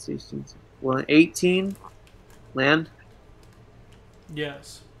 15, 16, well, 18 land.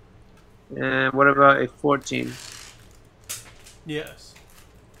 Yes. And what about a 14? Yes.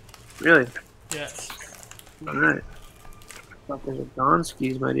 Really? Yes. Alright. Fuckers are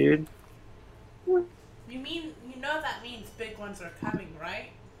Donskis, my dude. You know that means big ones are coming, right?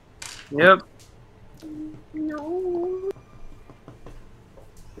 Yep. No.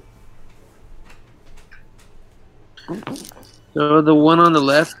 So the one on the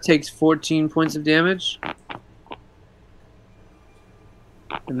left takes 14 points of damage.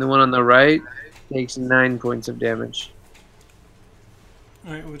 And the one on the right takes 9 points of damage.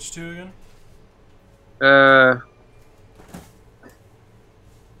 Alright, which two again?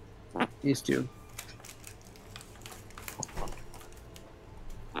 These two.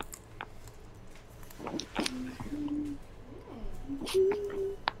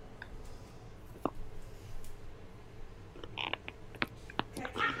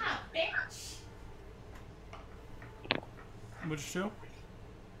 Bitch. Which two?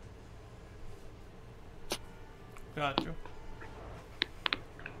 Got you.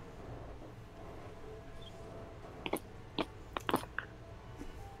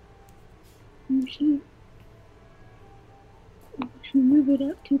 Should we move it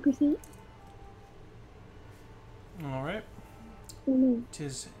up 2%? Alright. Oh no.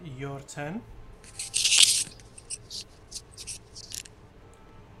 Tis your turn.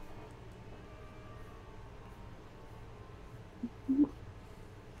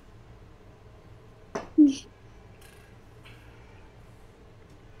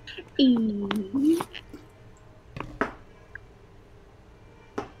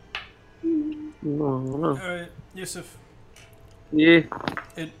 No. Alright, Yusuf. Yeah.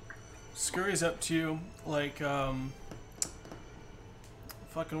 It scurries up to you like,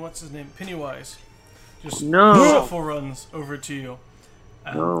 fucking what's his name? Pennywise. Just No. shuffle runs over to you.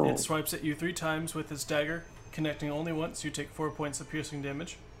 No. It swipes at you 3 times with its dagger, Connecting only once, you take 4 points of piercing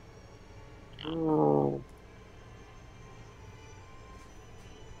damage. Oh.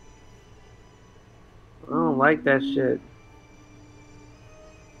 I don't like that shit.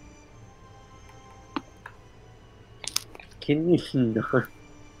 Can you not?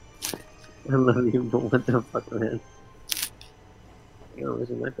 I love you, but what the fuck, man? Oh, this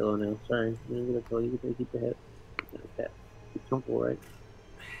is my pillow now. Sorry. I'm gonna get a pillow. You can keep your head. Okay. It's comfortable, right?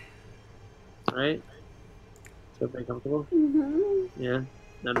 Alright? So pretty comfortable? Mm-hmm. Yeah?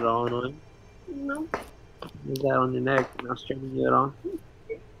 Not at all annoying? No. Is that on your neck? Not straining you at all?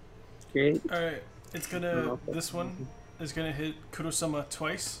 Great. Alright, it's gonna. This one is gonna hit Kurosama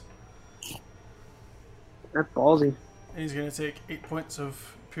twice, That's ballsy. and he's gonna take 8 points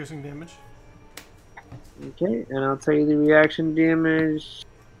of piercing damage. Okay, and I'll tell you the reaction damage.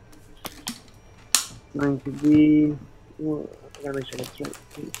 Going to be. Well, I gotta make sure that's right.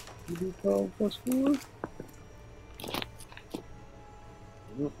 2d12 plus 4.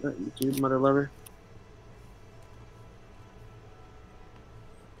 Nope, not YouTube, mother lover.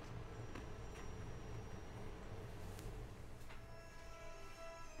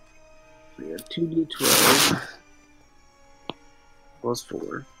 We have 2d12 plus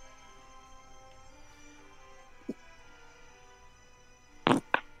 4.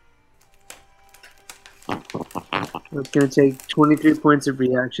 It's going to take 23 points of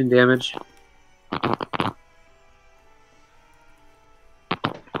reaction damage.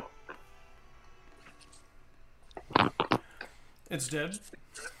 It's dead.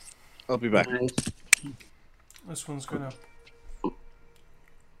 I'll be back. Nice. This one's gonna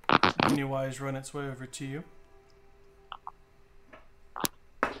Pennywise run its way over to you.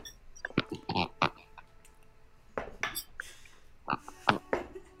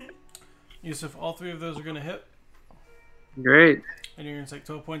 Yusuf, all 3 of those are gonna hit, Great. and you're gonna take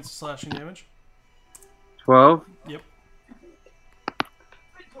 12 points of slashing damage. 12. Yep.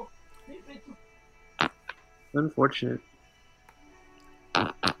 Unfortunate.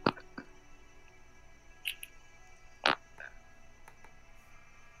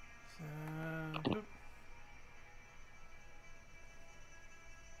 Boop.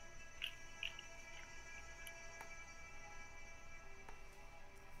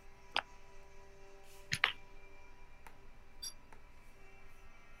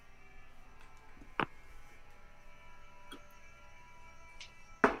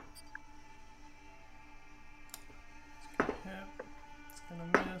 Yeah, it's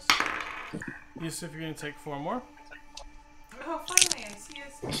gonna miss. Yusuf, you're gonna take 4 more. Oh, finally, I see a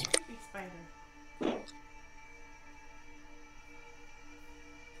creepy spider.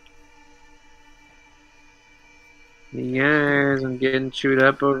 Yes, I'm getting chewed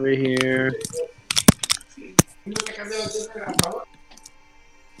up over here.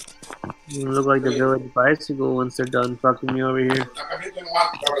 You look like the village bicycle once they're done fucking me over here.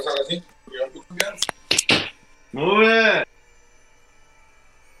 Move it!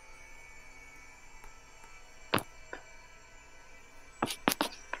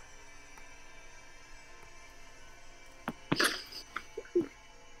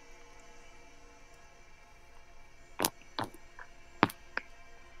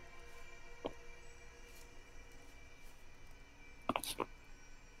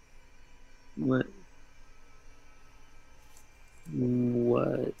 What?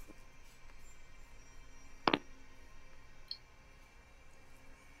 What?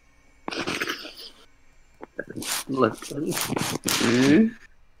 Look, buddy.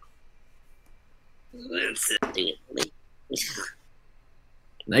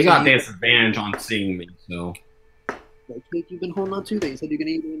 They got disadvantage on seeing me, so. That cake you've been holding on to that you said you're gonna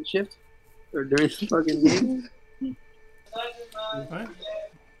eat during the shift? Or during the fucking game? Alright.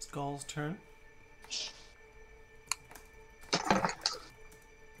 Skull's turn.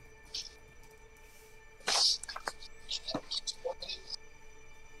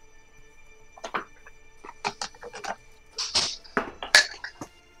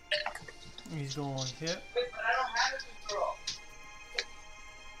 He's going to hit.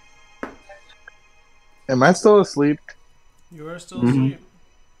 Am I still asleep? You are still asleep.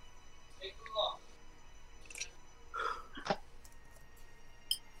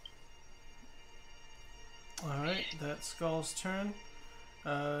 Alright, that's Skull's turn.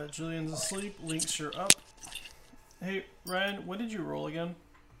 Julian's asleep. Lynx, you're up. Hey, Ryan, what did you roll again?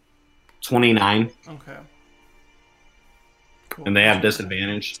 29, Okay. Cool. and they have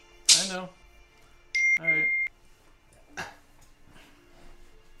disadvantage. I know. Alright.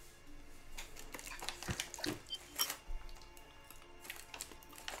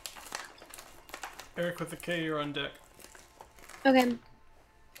 Eric with the K, you're on deck. Okay.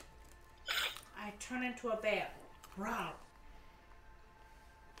 I turn into a bear. Rawr.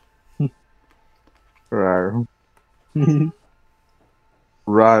 Rar.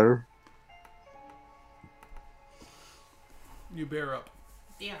 Rar. You bear up.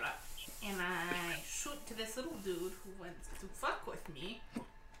 Bear up. And I shoot to this little dude who wants to fuck with me.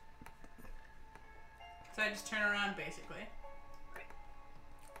 So I just turn around, basically.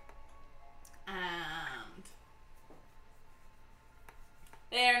 And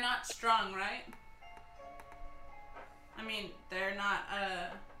they're not strong, right? I mean, they're not,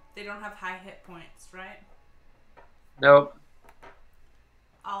 they don't have high hit points, right? Nope.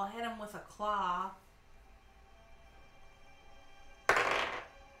 I'll hit him with a claw.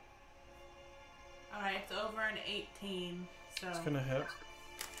 Alright, it's over an 18, so It's gonna hit.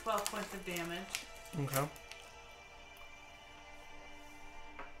 12 points of damage. Okay.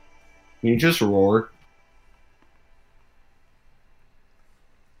 You just roar.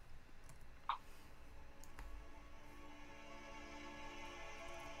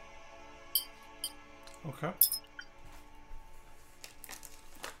 Okay.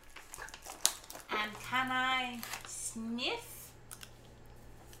 And can I sniff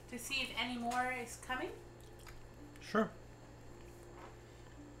to see if any more is coming? Sure.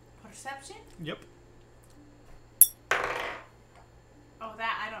 Perception? Yep. Oh,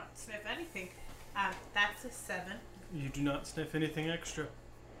 that I don't sniff anything. That's a 7. You do not sniff anything extra.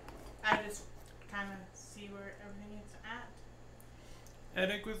 I just kind of see where everything is at.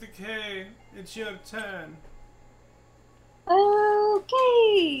 Eddic with a K. It's your turn.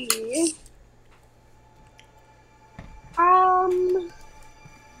 Okay.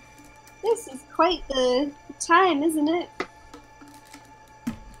 This is quite the time, isn't it?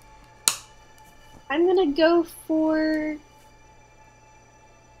 I'm gonna go for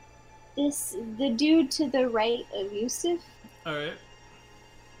the dude to the right of Yusuf. Alright.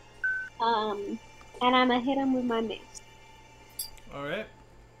 And I'm gonna hit him with my mace. Alright.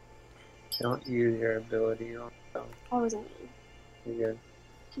 Don't use your ability on them. I wasn't. You're good.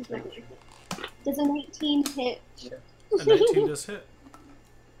 She's not good. Does an 18 hit? Yeah. A 19 does hit.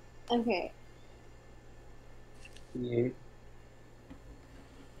 Okay. 8.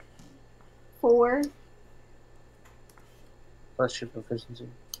 4. Plus your proficiency.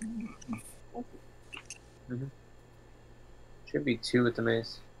 Should be 2 with the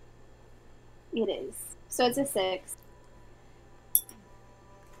mace. It is. So it's a 6.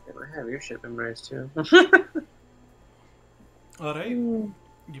 Yeah, I have your shit memorized too. Alright. Mm.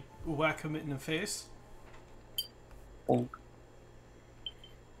 You whack him in the face. Bonk.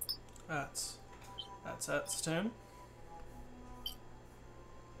 That's turn.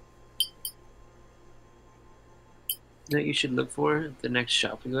 You know what you should look for at the next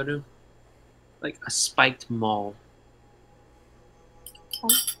shop we go to? Like a spiked maul. Oh.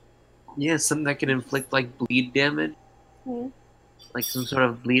 Yeah, something that can inflict like bleed damage. Hmm. Like some sort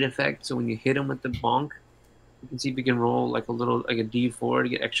of bleed effect. So when you hit him with the bonk, you can see if you can roll like a D4 to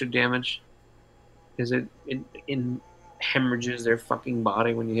get extra damage. Because it hemorrhages their fucking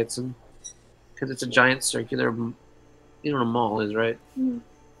body when you hit them. Because it's a giant circular, you know what a maul is, right? Hmm.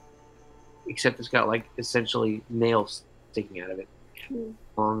 Except it's got like essentially nails sticking out of it. Hmm.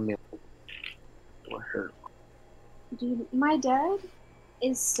 Long nails. Will hurt. Dude, my dad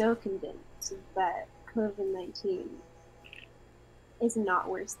is so convinced that COVID-19 is not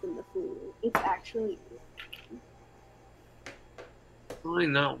worse than the flu. It's actually Probably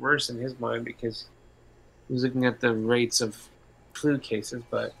not worse in his mind because he was looking at the rates of flu cases,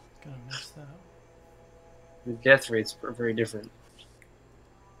 but Gonna miss that. the death rates are very different.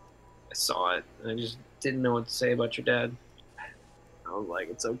 I saw it, and I just didn't know what to say about your dad. I was like,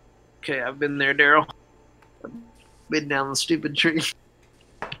 it's okay, I've been there, Daryl. I've been down the stupid tree.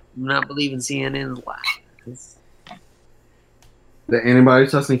 I'm not believing CNN's lies. The antibody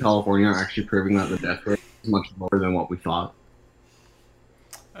tests in California are actually proving that the death rate is much lower than what we thought.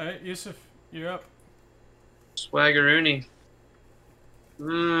 Alright, Yusuf, you're up. Swaggeroony. So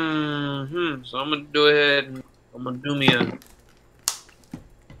I'm gonna go ahead and I'm gonna do me a.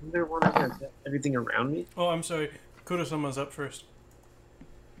 Is there one that has everything around me? Oh, I'm sorry. Kurosama's up first.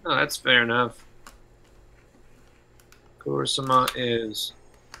 Oh, that's fair enough. Kurosama is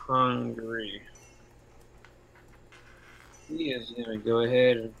hungry. He is gonna go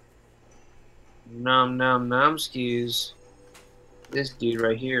ahead and nom nom nom skis this dude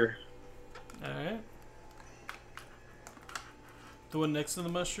right here. Alright. The one next to the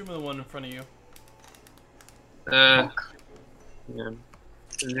mushroom or the one in front of you? Yeah.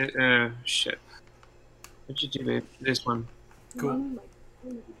 Shit. What'd you do, babe? This one. Cool. I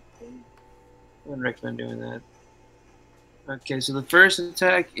wouldn't recommend doing that. Okay, so the first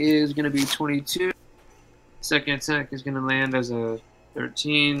attack is gonna be 22. Second attack is gonna land as a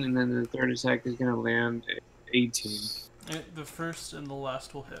 13, and then the third attack is gonna land at 18. The first and the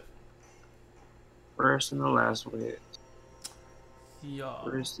last will hit. First and the last will hit. Yeah.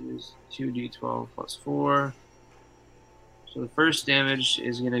 First is 2d12 plus 4. So the first damage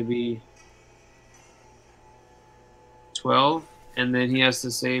is going to be 12, and then he has to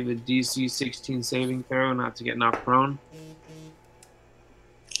save a DC 16 saving throw not to get knocked prone.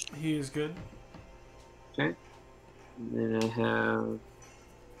 He is good. Okay. And then I have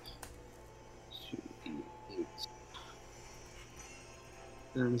 2d8.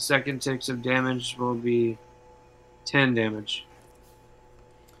 And the second ticks of damage will be 10 damage.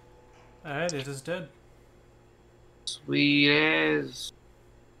 Alright, it is dead. Sweet ass.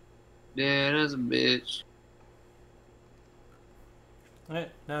 Dead as a bitch.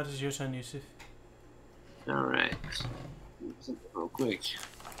 Alright, now it is your turn, Yusuf. Alright. Real quick.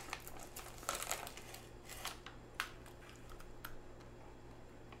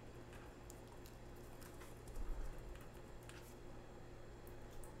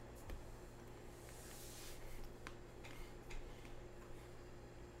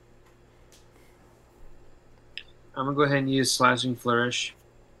 I'm gonna go ahead and use Slashing Flourish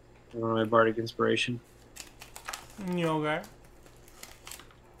on my Bardic Inspiration. You okay?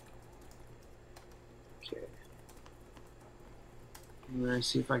 Okay. I'm gonna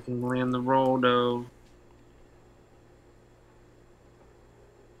see if I can land the roll, though.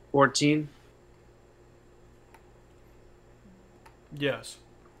 14. Yes.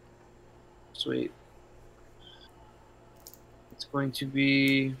 Sweet. It's going to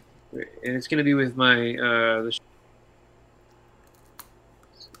be, and it's going to be with my the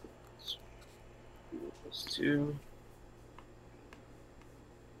 +2.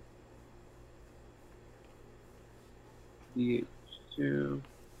 D2.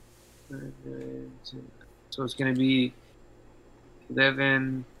 9, 10. So it's going to be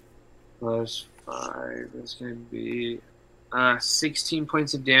 11 plus 5. It's going to be 16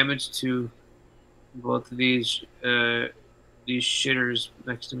 points of damage to both of these shitters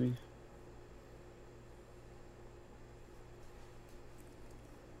next to me.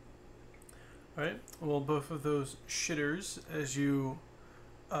 Alright, well, both of those shitters, as you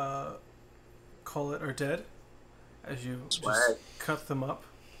call it, are dead. As you Swag. just cut them up.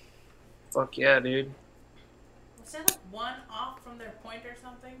 Fuck yeah, dude. Was there like one off from their point or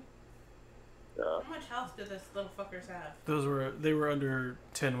something? How much health do this little fuckers have? They were under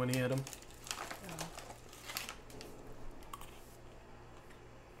 10 when he hit them. Oh.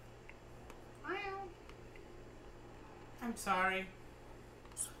 I'm sorry.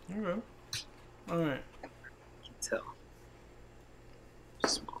 Okay. Alright. I can tell.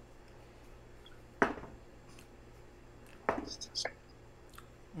 Small.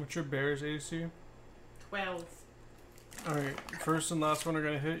 What's your bear's AC? 12. Alright, first and last one are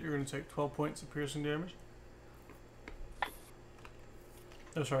going to hit. You're going to take 12 points of piercing damage.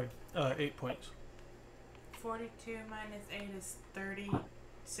 Oh, sorry. 8 points. 42 minus 8 is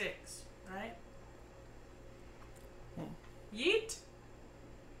 36, right? Yeet!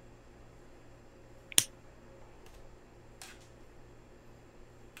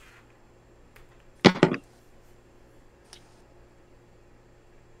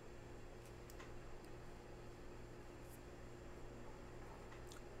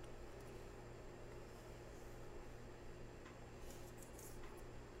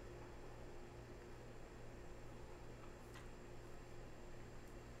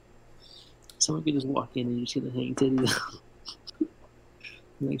 Someone could just walk in and you see the hang titties.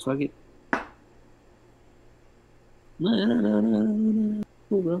 Like, fuck it. No.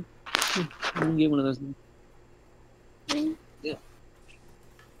 Cool, bro. I'm gonna get one of those. Yeah.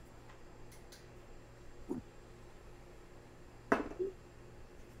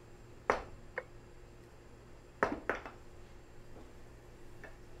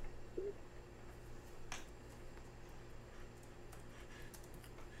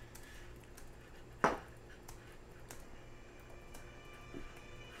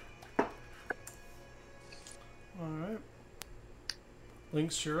 Alright.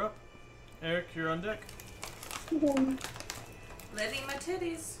 Lynx, you're up. Eric, you're on deck. Letting my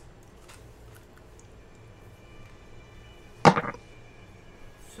titties.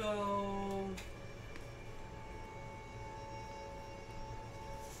 So...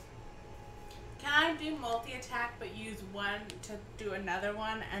 Can I do multi-attack but use one to do another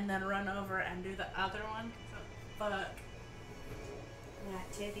one and then run over and do the other one? Fuck. Yeah,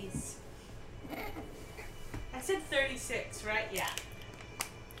 titties. I said 36, right? Yeah.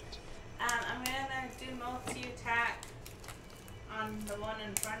 I'm gonna do multi-attack on the one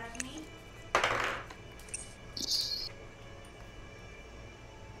in front of me.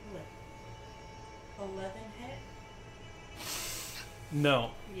 11 hit?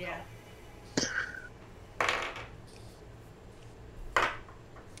 No. Yeah.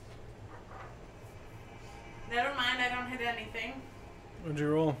 Never mind, I don't hit anything. What'd you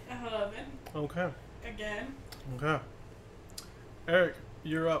roll? 11. Okay. Again. Okay. Eric,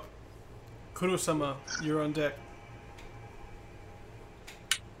 you're up. Kurosama, you're on deck.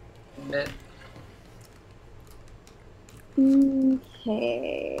 Bet.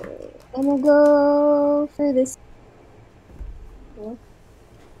 Okay. I'm gonna go for this.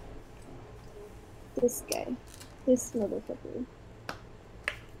 This guy. This motherfucker.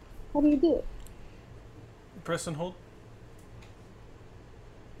 How do you do it? Press and hold.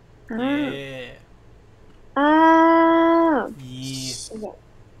 Ah. Yeah. Ah. Yeah. Okay.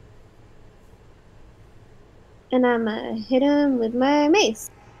 And I'm gonna hit him with my mace.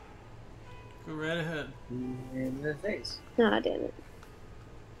 Go right ahead. In the face. Aw, damn it.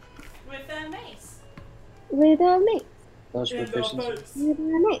 With a mace. With a mace. Plus In the proficiency. face. With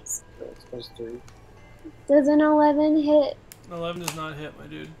a mace. So it's plus 3. Does an 11 hit? 11 does not hit, my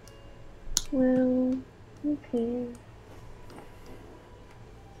dude. Well, okay.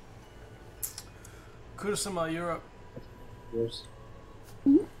 Kurosama, you're up. Yours.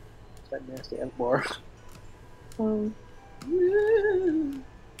 Mhm. That nasty F bar.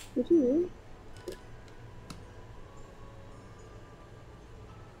 Did you really?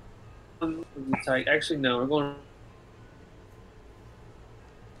 Tight. Actually, no. We're going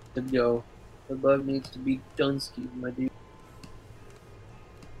to go. The bug needs to be Dunsky, my dude.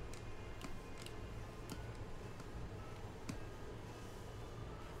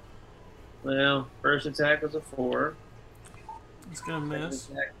 Well, first attack was a 4. It's gonna Second miss.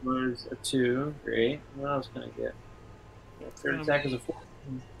 attack was a 2. Great. What else can I get? Yeah, third attack was a 4.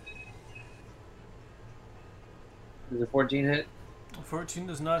 Does a 14 hit? 14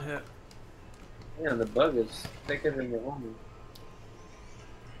 does not hit. Yeah, the bug is thicker than the woman.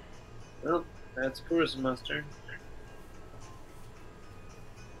 Well, that's Kurosama's turn.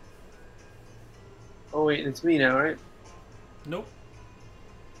 Oh wait, it's me now, right? Nope.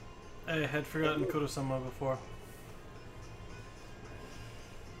 I had forgotten Kurosama before.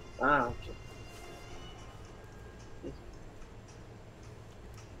 Ah, okay.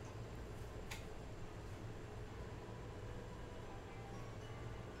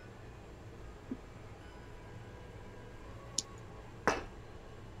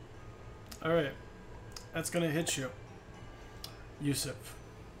 Alright. That's gonna hit you. Yusuf.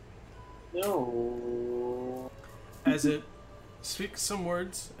 No. As it speaks some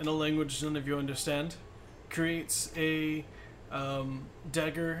words in a language none of you understand, creates a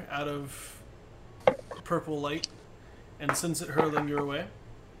dagger out of purple light, and sends it hurling your way.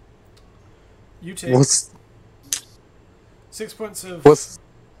 You take What's 6 points of what's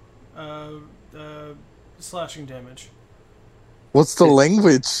uh, slashing damage. what's the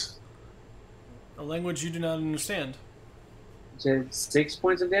language? A language you do not understand. You said 6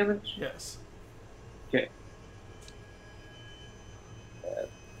 points of damage? Yes. Okay.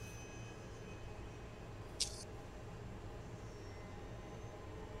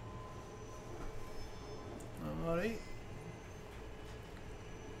 Alright.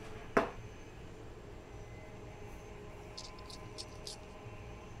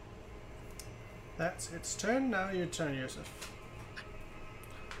 That's its turn. Now your turn, Yusuf.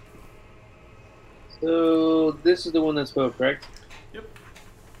 So this is the one that spoke, correct? Yep.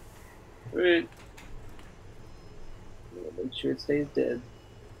 Alright. Make sure it stays dead.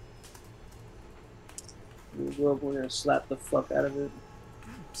 We'll go up, we're gonna slap the fuck out of it.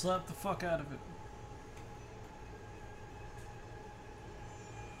 Slap the fuck out of it.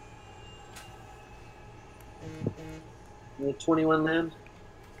 Will 21 land?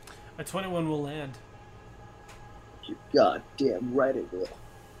 A 21 will land. You goddamn right it will.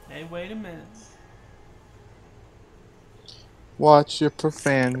 Hey, wait a minute. Watch your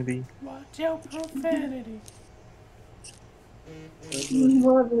profanity. Watch your profanity.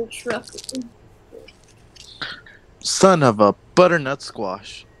 Mother trucker. Son of a butternut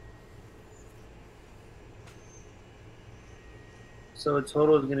squash. So a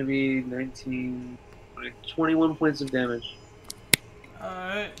total is gonna be 21 points of damage.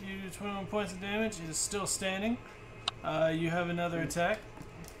 Alright, you do 21 points of damage. He is still standing. You have another attack.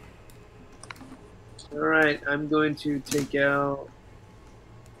 Alright, I'm going to take out.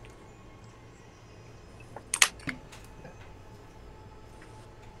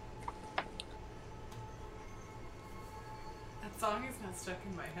 That song is not stuck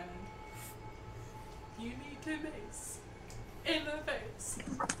in my head. You need to mace. In the face.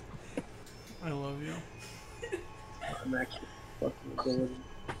 I love you. I'm actually fucking ability.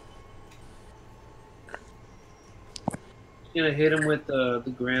 Gonna hit him with the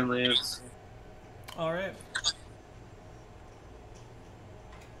Grand Lance. All right.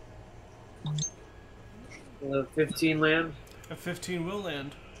 The 15 land. A 15 will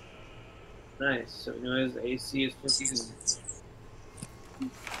land. Nice. So you know his AC is 15.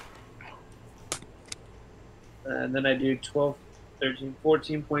 And then I do 12, 13,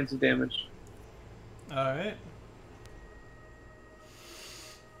 14 points of damage. All right.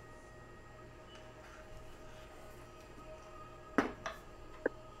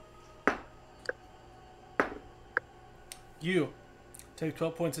 You take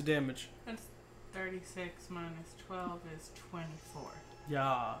 12 points of damage. That's 36 minus 12 is 24.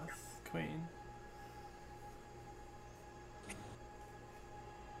 Yes, queen.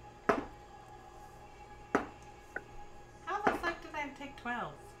 How the fuck did I take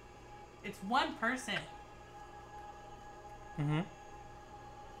 12? It's one person. Mm-hmm.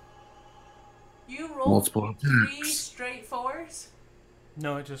 You rolled Multiple 3 attacks. straight 4s?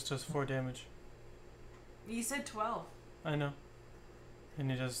 No, it just does 4 damage. You said 12. I know.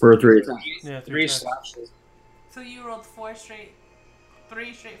 And he does. For 3 attacks. Yeah, 3 attacks. slashes. So you rolled 3 straight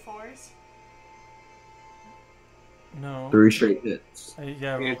 4s? No. 3 straight hits.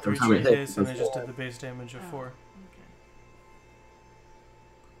 Yeah, I rolled 3 Every time it straight hits, hits and I it's just 4. did the base damage of Oh. 4. Okay.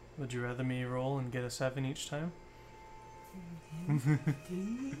 Would you rather me roll and get a 7 each time?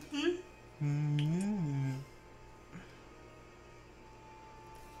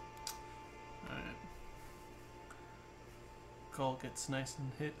 Alright. Call gets nice and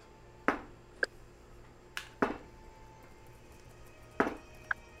hit. And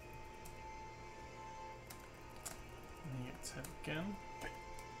he gets hit again.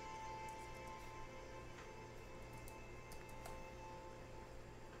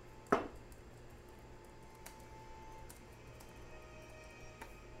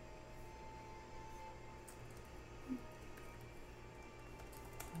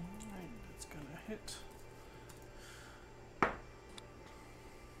 Alright, that's gonna hit.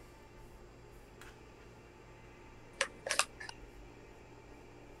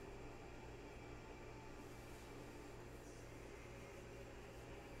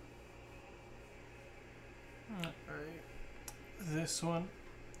 Alright. This one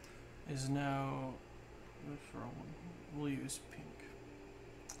is now the wrong one. We'll use pink.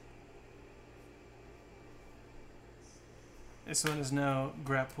 This one is now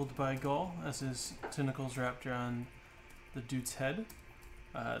grappled by Gaul as his tentacles wrapped around the dude's head.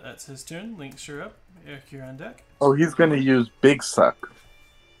 That's his turn. Links, you're up. Eric, you're on deck. Oh, he's gonna use Big Suck.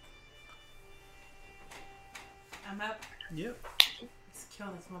 I'm up. Yep. Let's kill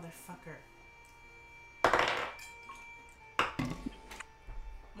this motherfucker.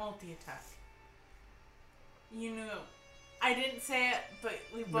 Multi-attack. You knew. I didn't say it, but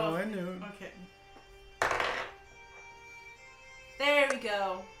we both. No, I knew. Okay. There we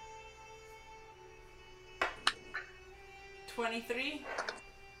go. 23?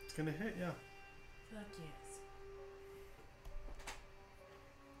 It's gonna hit, yeah. Fuck yes.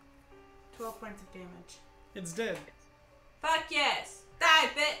 12 points of damage. It's dead. Fuck yes! Die,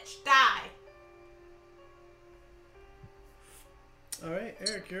 bitch! Die! Alright,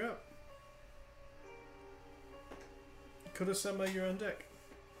 Eric, you're up. Kurosama, you're on deck.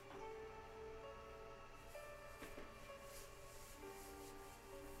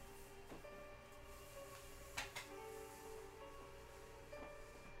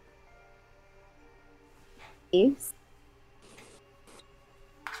 Yes.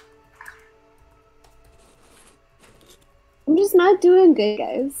 I'm just not doing good,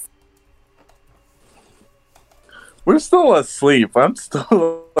 guys. We're still asleep. I'm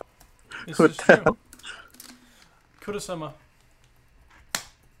still. This What is the true. hell? Kurosama.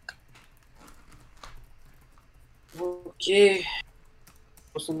 Okay.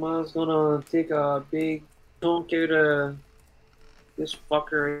 Someone's gonna take a big chunk out of this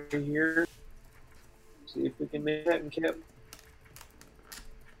fucker right here. See if we can make that and cap.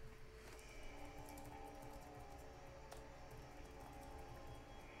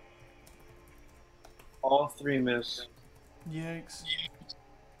 All 3 miss. Yikes.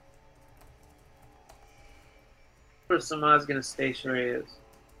 Someone's gonna stay where he is.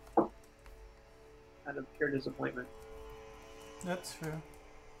 Out of pure disappointment. That's fair.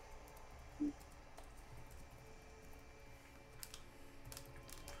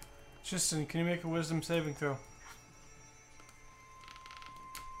 Tristan, can you make a wisdom saving throw?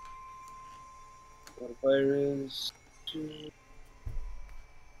 Modifier is 2.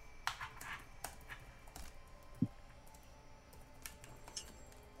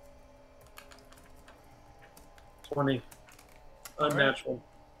 $20. All right. Unnatural.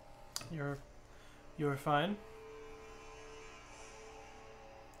 You're fine.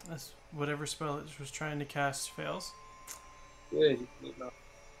 As whatever spell it was trying to cast fails. Good.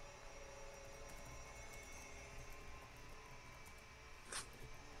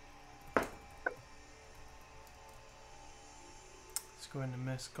 It's going to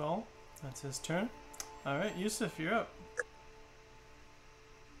miss Gall. That's his turn. Alright, Yusuf, you're up.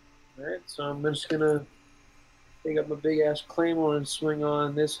 Alright, so I'm just gonna pick up my big ass claymore and swing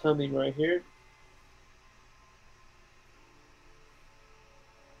on this humming right here.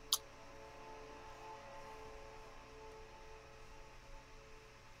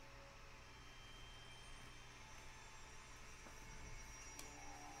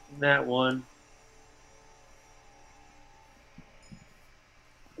 And that one.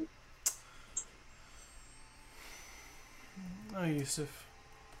 Oh, Yusuf.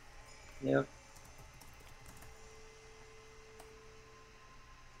 Yep.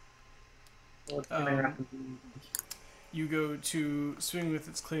 What's gonna happen? You go to swing with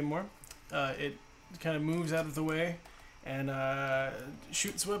its claymore. It kind of moves out of the way and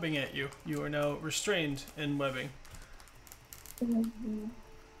shoots webbing at you. You are now restrained in webbing. It's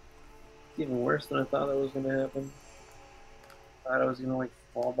even worse than I thought that was gonna happen. I thought I was gonna like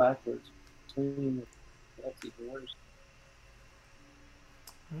fall backwards. That's even worse.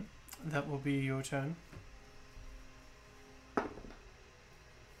 That will be your turn.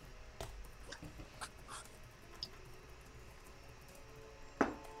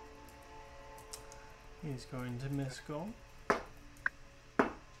 He's going to miss goal. To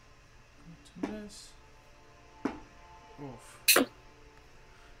miss. Oof.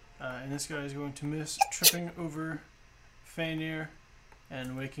 And this guy is going to miss, tripping over Fainir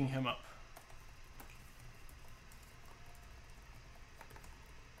and waking him up.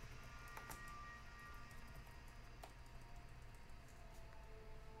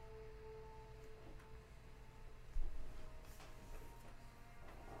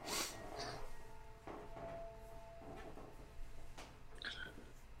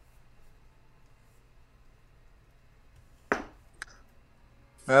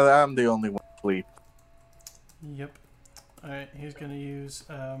 Well, I'm the only one asleep. Yep. Alright, he's going to use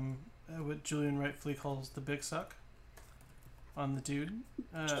what Julian rightfully calls the big suck on the dude,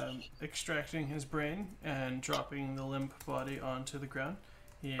 extracting his brain and dropping the limp body onto the ground.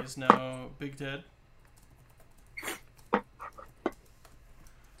 He is now big dead.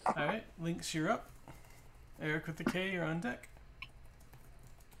 Alright, Lynx, you're up. Eric with the K, you're on deck.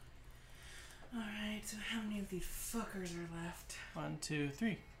 Alright, so how many of these fuckers are left? 1, 2,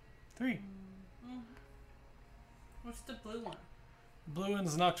 3. 3. What's the blue one? Blue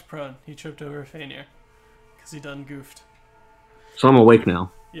one's knocked prone. He tripped over Fainir because he done goofed. So I'm awake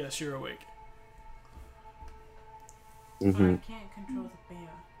now. Yes, you're awake. But I can't control the bear.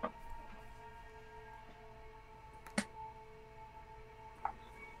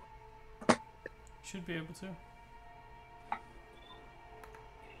 Should be able to.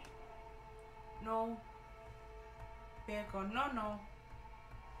 No. Bear go, no.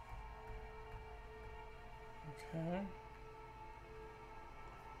 Okay.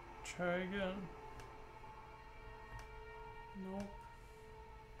 Try again. Nope.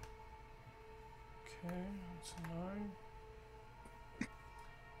 Okay, that's 9.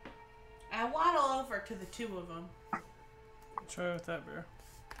 I waddle over to the two of them. Try with that bear.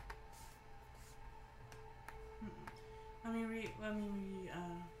 Let me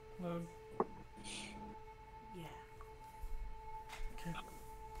Load. yeah. Okay.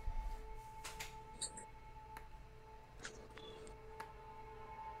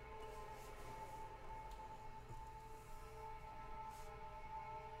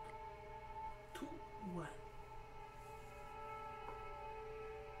 What?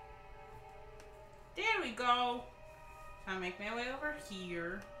 There we go. So I make my way over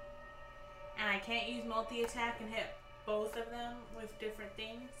here. And I can't use multi-attack and hit both of them with different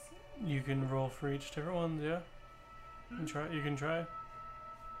things. You can roll for each different one, yeah? And try. You can try. Okay.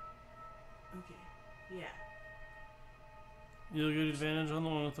 Yeah. You'll get advantage on the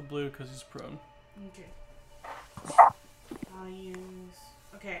one with the blue because he's prone. Okay. I'll use...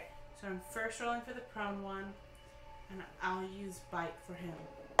 Okay, so I'm first rolling for the prone one, and I'll use bite for him.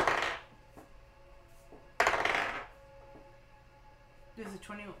 Does a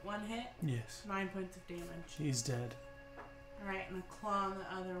 21 hit? Yes. 9 points of damage. He's dead. Alright, and a claw on the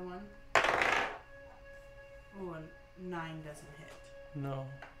other one. Oh, and 9 doesn't hit. No.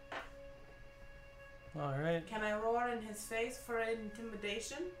 Alright. Can I roar in his face for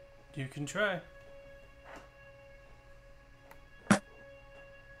intimidation? You can try. That's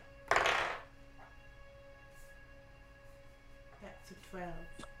a 12.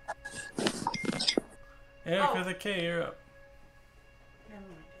 Eric with a K, you're up. Never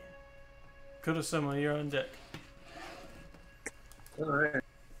mind. Kurosama, you're on deck. Alright.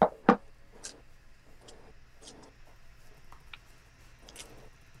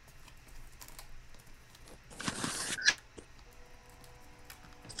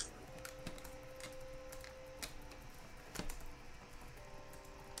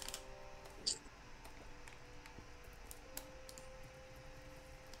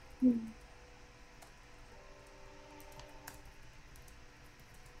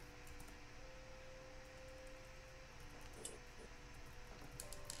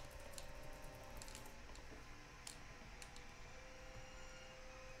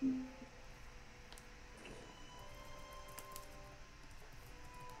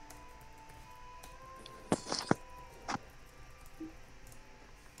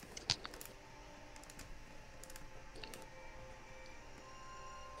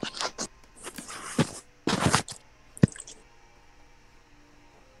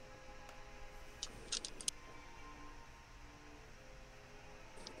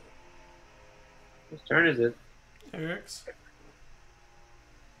 Whose turn is it? Eric's.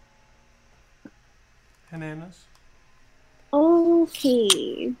 Bananas.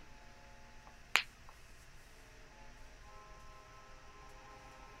 Okay.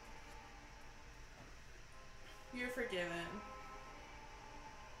 You're forgiven.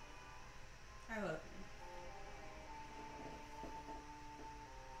 I love you.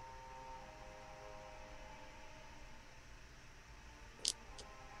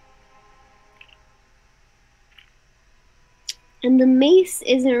 And the mace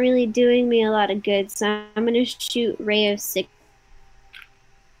isn't really doing me a lot of good, so I'm gonna shoot Ray of Sick.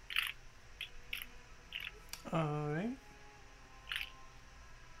 Alright.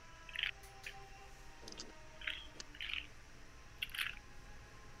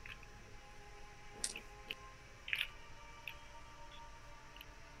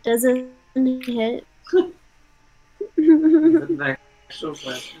 Doesn't hit. The actual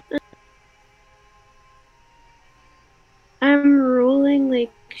question. I'm rolling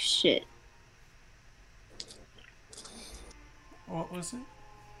like shit. What was it?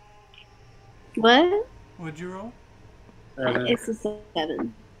 What? What'd you roll? It's a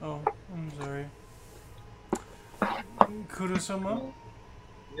 7. Oh, I'm sorry. Kurosama?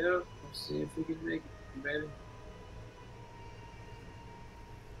 Yep. Let's see if we can make it, baby.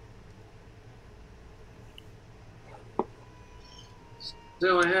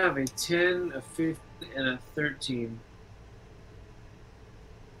 So I have a 10, a 15, and a 13.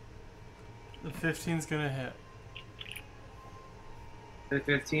 The 15's gonna hit. The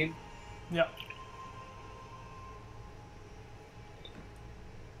 15? Yep.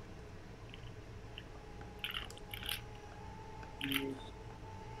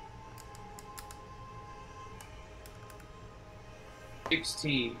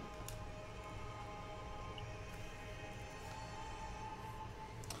 $16.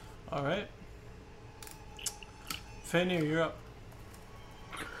 Alright. Fenrir, you're up.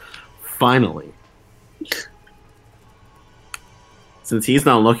 Finally. Since he's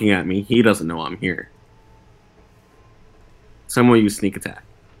not looking at me, he doesn't know I'm here. So I'm going to use Sneak Attack.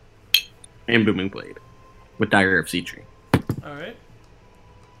 And Booming Blade. With Dagger of Sea Tree. Alright.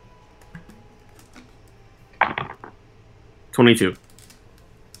 22.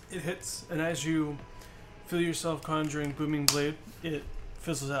 It hits, and as you feel yourself conjuring Booming Blade, it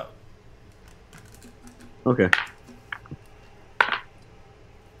fizzles out. Okay.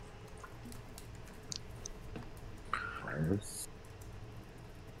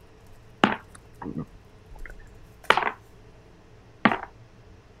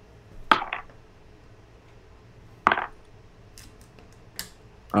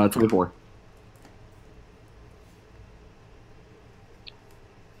 Uh, 24.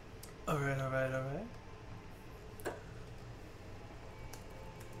 Alright.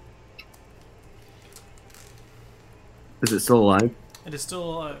 Is it still alive? It is still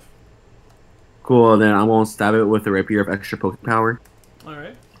alive. Cool, then I'm going to stab it with a rapier of extra poke power.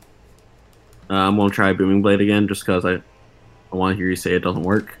 Alright. I'm going to try Booming Blade again just because I want to hear you say it doesn't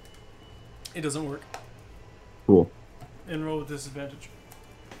work. It doesn't work. Cool. And roll with disadvantage.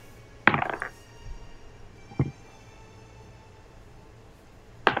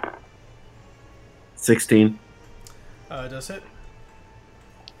 $16. It does hit.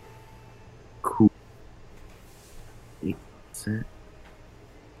 Cool. 8%.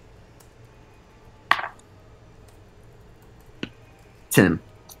 $10.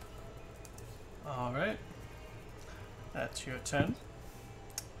 Alright. That's your 10.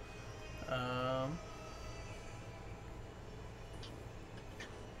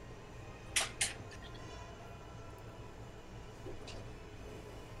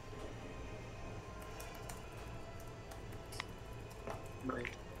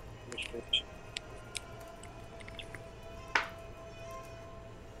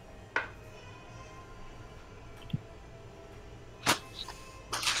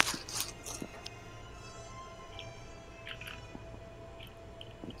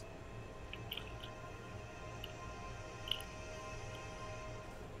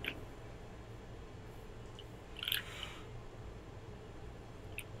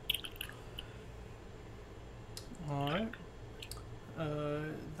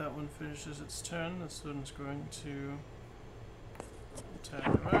 finishes its turn, this one's going to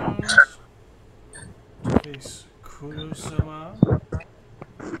turn around to face Kurosama.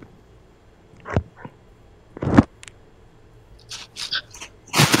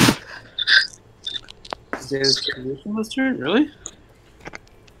 Is it Kurosama's turn? Really?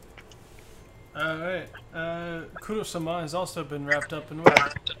 Alright, Kurosama has also been wrapped up in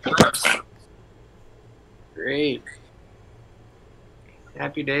web. Great.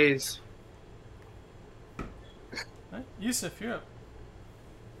 Happy days. Right, Yusuf, you're up.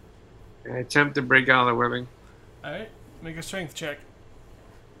 I attempt to break out of the webbing. Alright, make a strength check.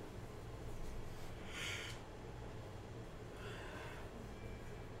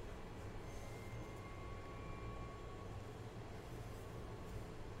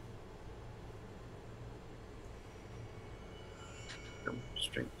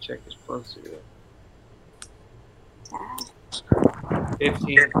 Strength check is plus 0. Ah,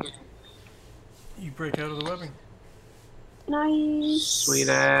 15. You break out of the webbing. nice. Sweet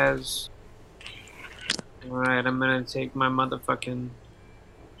as. Alright, I'm gonna take my motherfucking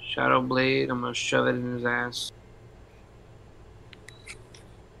Shadow Blade. I'm gonna shove it in his ass.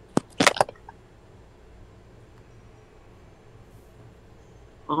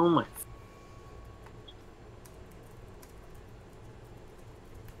 Oh my.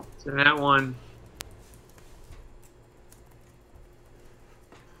 So that one.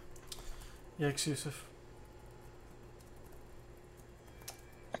 Yikes, Yusuf.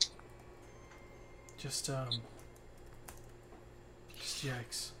 Just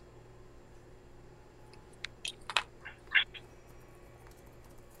yikes.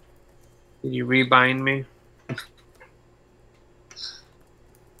 Did you rebind me?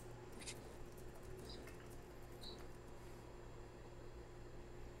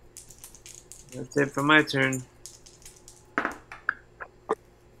 That's it for my turn.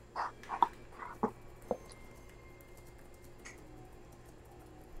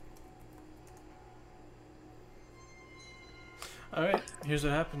 Alright, here's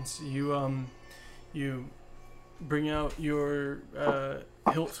what happens. You bring out your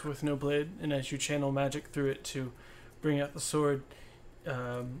hilt with no blade, and as you channel magic through it to bring out the sword,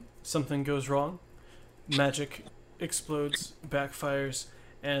 something goes wrong. Magic explodes, backfires,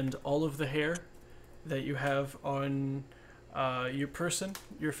 and all of the hair that you have on your person,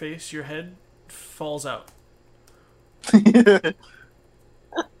 your face, your head, falls out.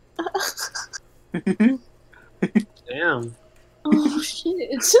 Damn. Oh shit.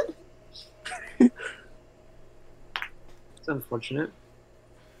 It's unfortunate.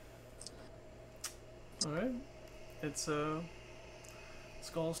 Alright, it's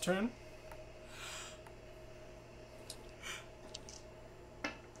Skull's turn.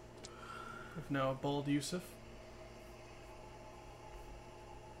 We've now bald Yusuf.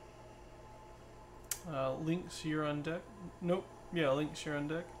 Lynx, you're on deck. Nope. Yeah, Lynx, you're on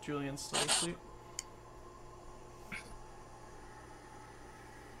deck. Julian's still asleep.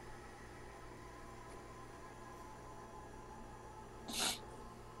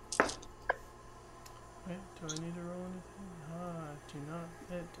 Wait, do I need to roll anything? Ah, I do not.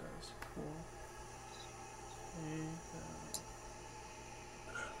 It does. Cool.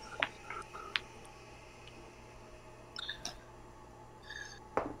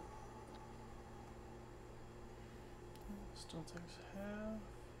 Still takes half.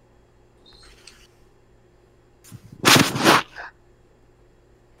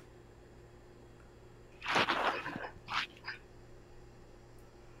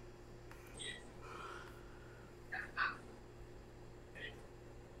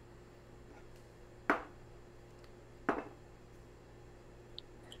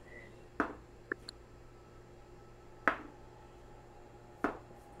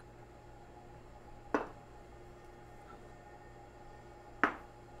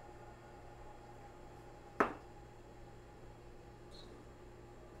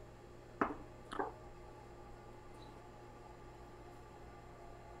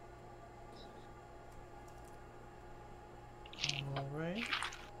 Alright.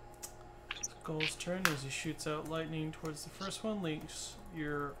 Skull's turn as he shoots out lightning towards the first one. Lynx,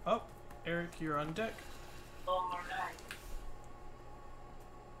 you're up. Eric, you're on deck.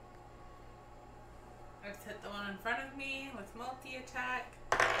 Let's hit the one in front of me with multi-attack.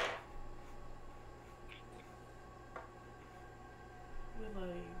 Will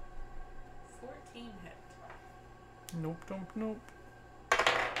a 14 hit? Nope, nope, nope.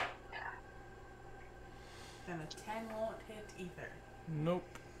 Then a 10 won't hit either.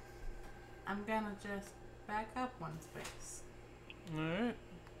 Nope. I'm gonna just back up one space. Alright.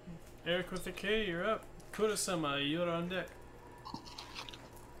 Eric with the K, you're up. Kurosama, you're on deck.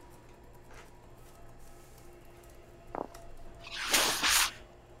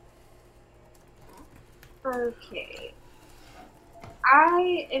 Okay.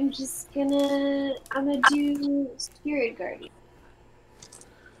 I'm gonna do Spirit Guardian.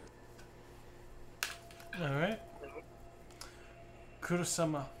 Alright.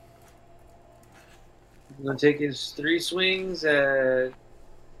 Kurosama. He's gonna take his 3 swings at.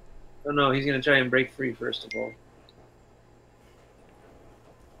 Oh no, he's gonna try and break free first of all.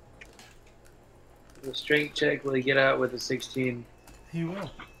 The strength check, will he get out with a 16? He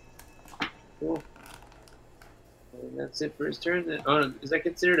will. Cool. And that's it for his turn. Oh, is that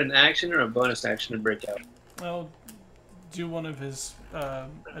considered an action or a bonus action to break out? I'll do one of his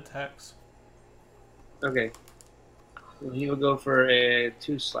attacks. Okay. And he will go for a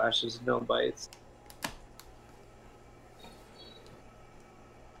 2 slashes, no bites.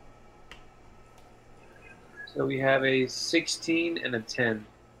 So we have a 16 and a 10.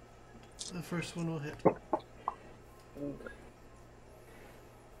 The first one will hit.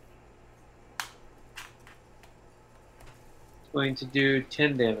 Going to do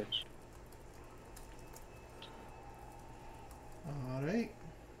 10 damage. Alright.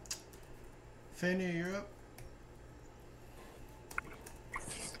 Fania, you're up.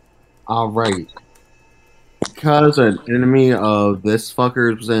 Alright. Because an enemy of this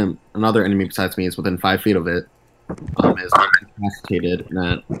fucker is within, another enemy besides me is within 5 feet of it, is incapacitated, and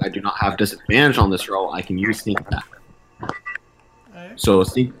that I do not have disadvantage on this roll, I can use sneak attack. Alright. So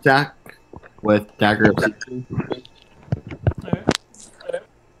sneak attack with dagger of 16. Alright.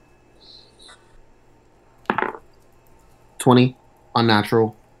 20,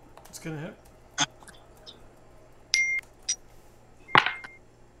 unnatural. It's gonna hit.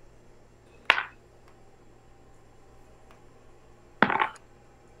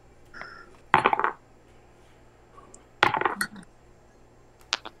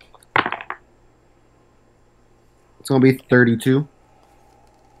 It's gonna be 32.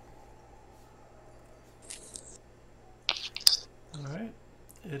 Alright.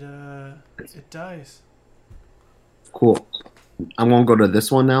 It dies. Cool. I'm gonna go to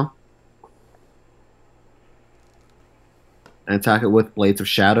this one now. And attack it with Blades of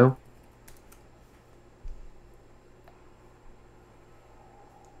Shadow.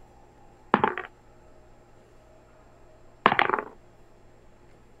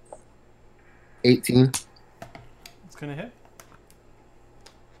 $18. It's gonna hit.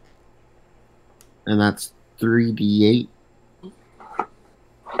 And that's 3d8.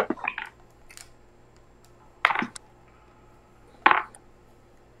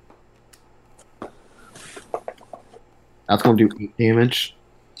 That's going to do 8 damage.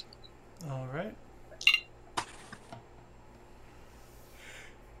 Alright.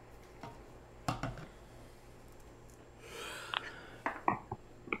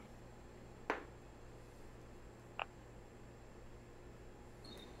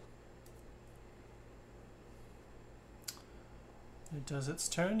 It does its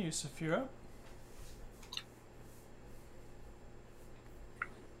turn. Yusuf, you're up.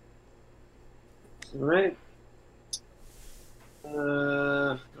 Alright.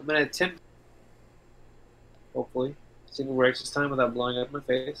 I'm gonna attempt, hopefully, see if it works this time without blowing up my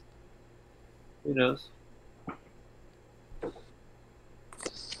face. Who knows?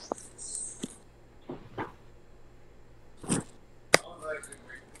 It's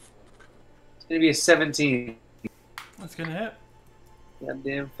gonna be a 17. That's gonna hit.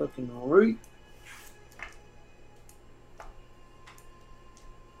 Goddamn fucking right.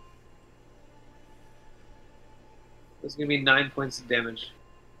 It's gonna be 9 points of damage.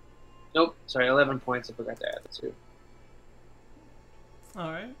 Nope, sorry, 11 points. I forgot to add the 2.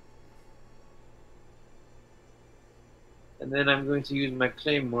 Alright. And then I'm going to use my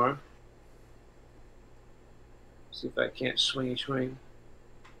claymore. See if I can't swing.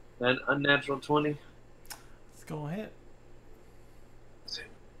 An unnatural 20. It's gonna hit.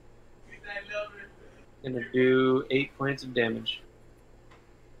 Gonna do 8 points of damage.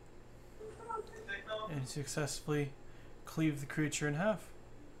 And successfully cleave the creature in half.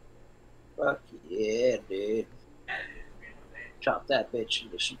 Fuck yeah, dude. Chop that bitch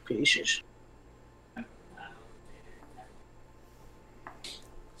into some pieces.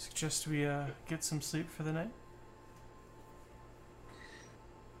 Suggest we get some sleep for the night.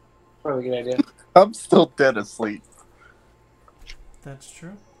 Probably a good idea. I'm still dead asleep. That's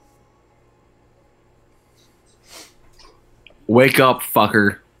true. Wake up,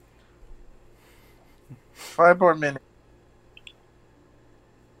 fucker. 5 more minutes.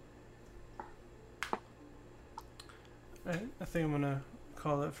 Alright, I think I'm gonna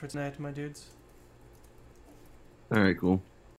call it for tonight, my dudes. Alright, cool.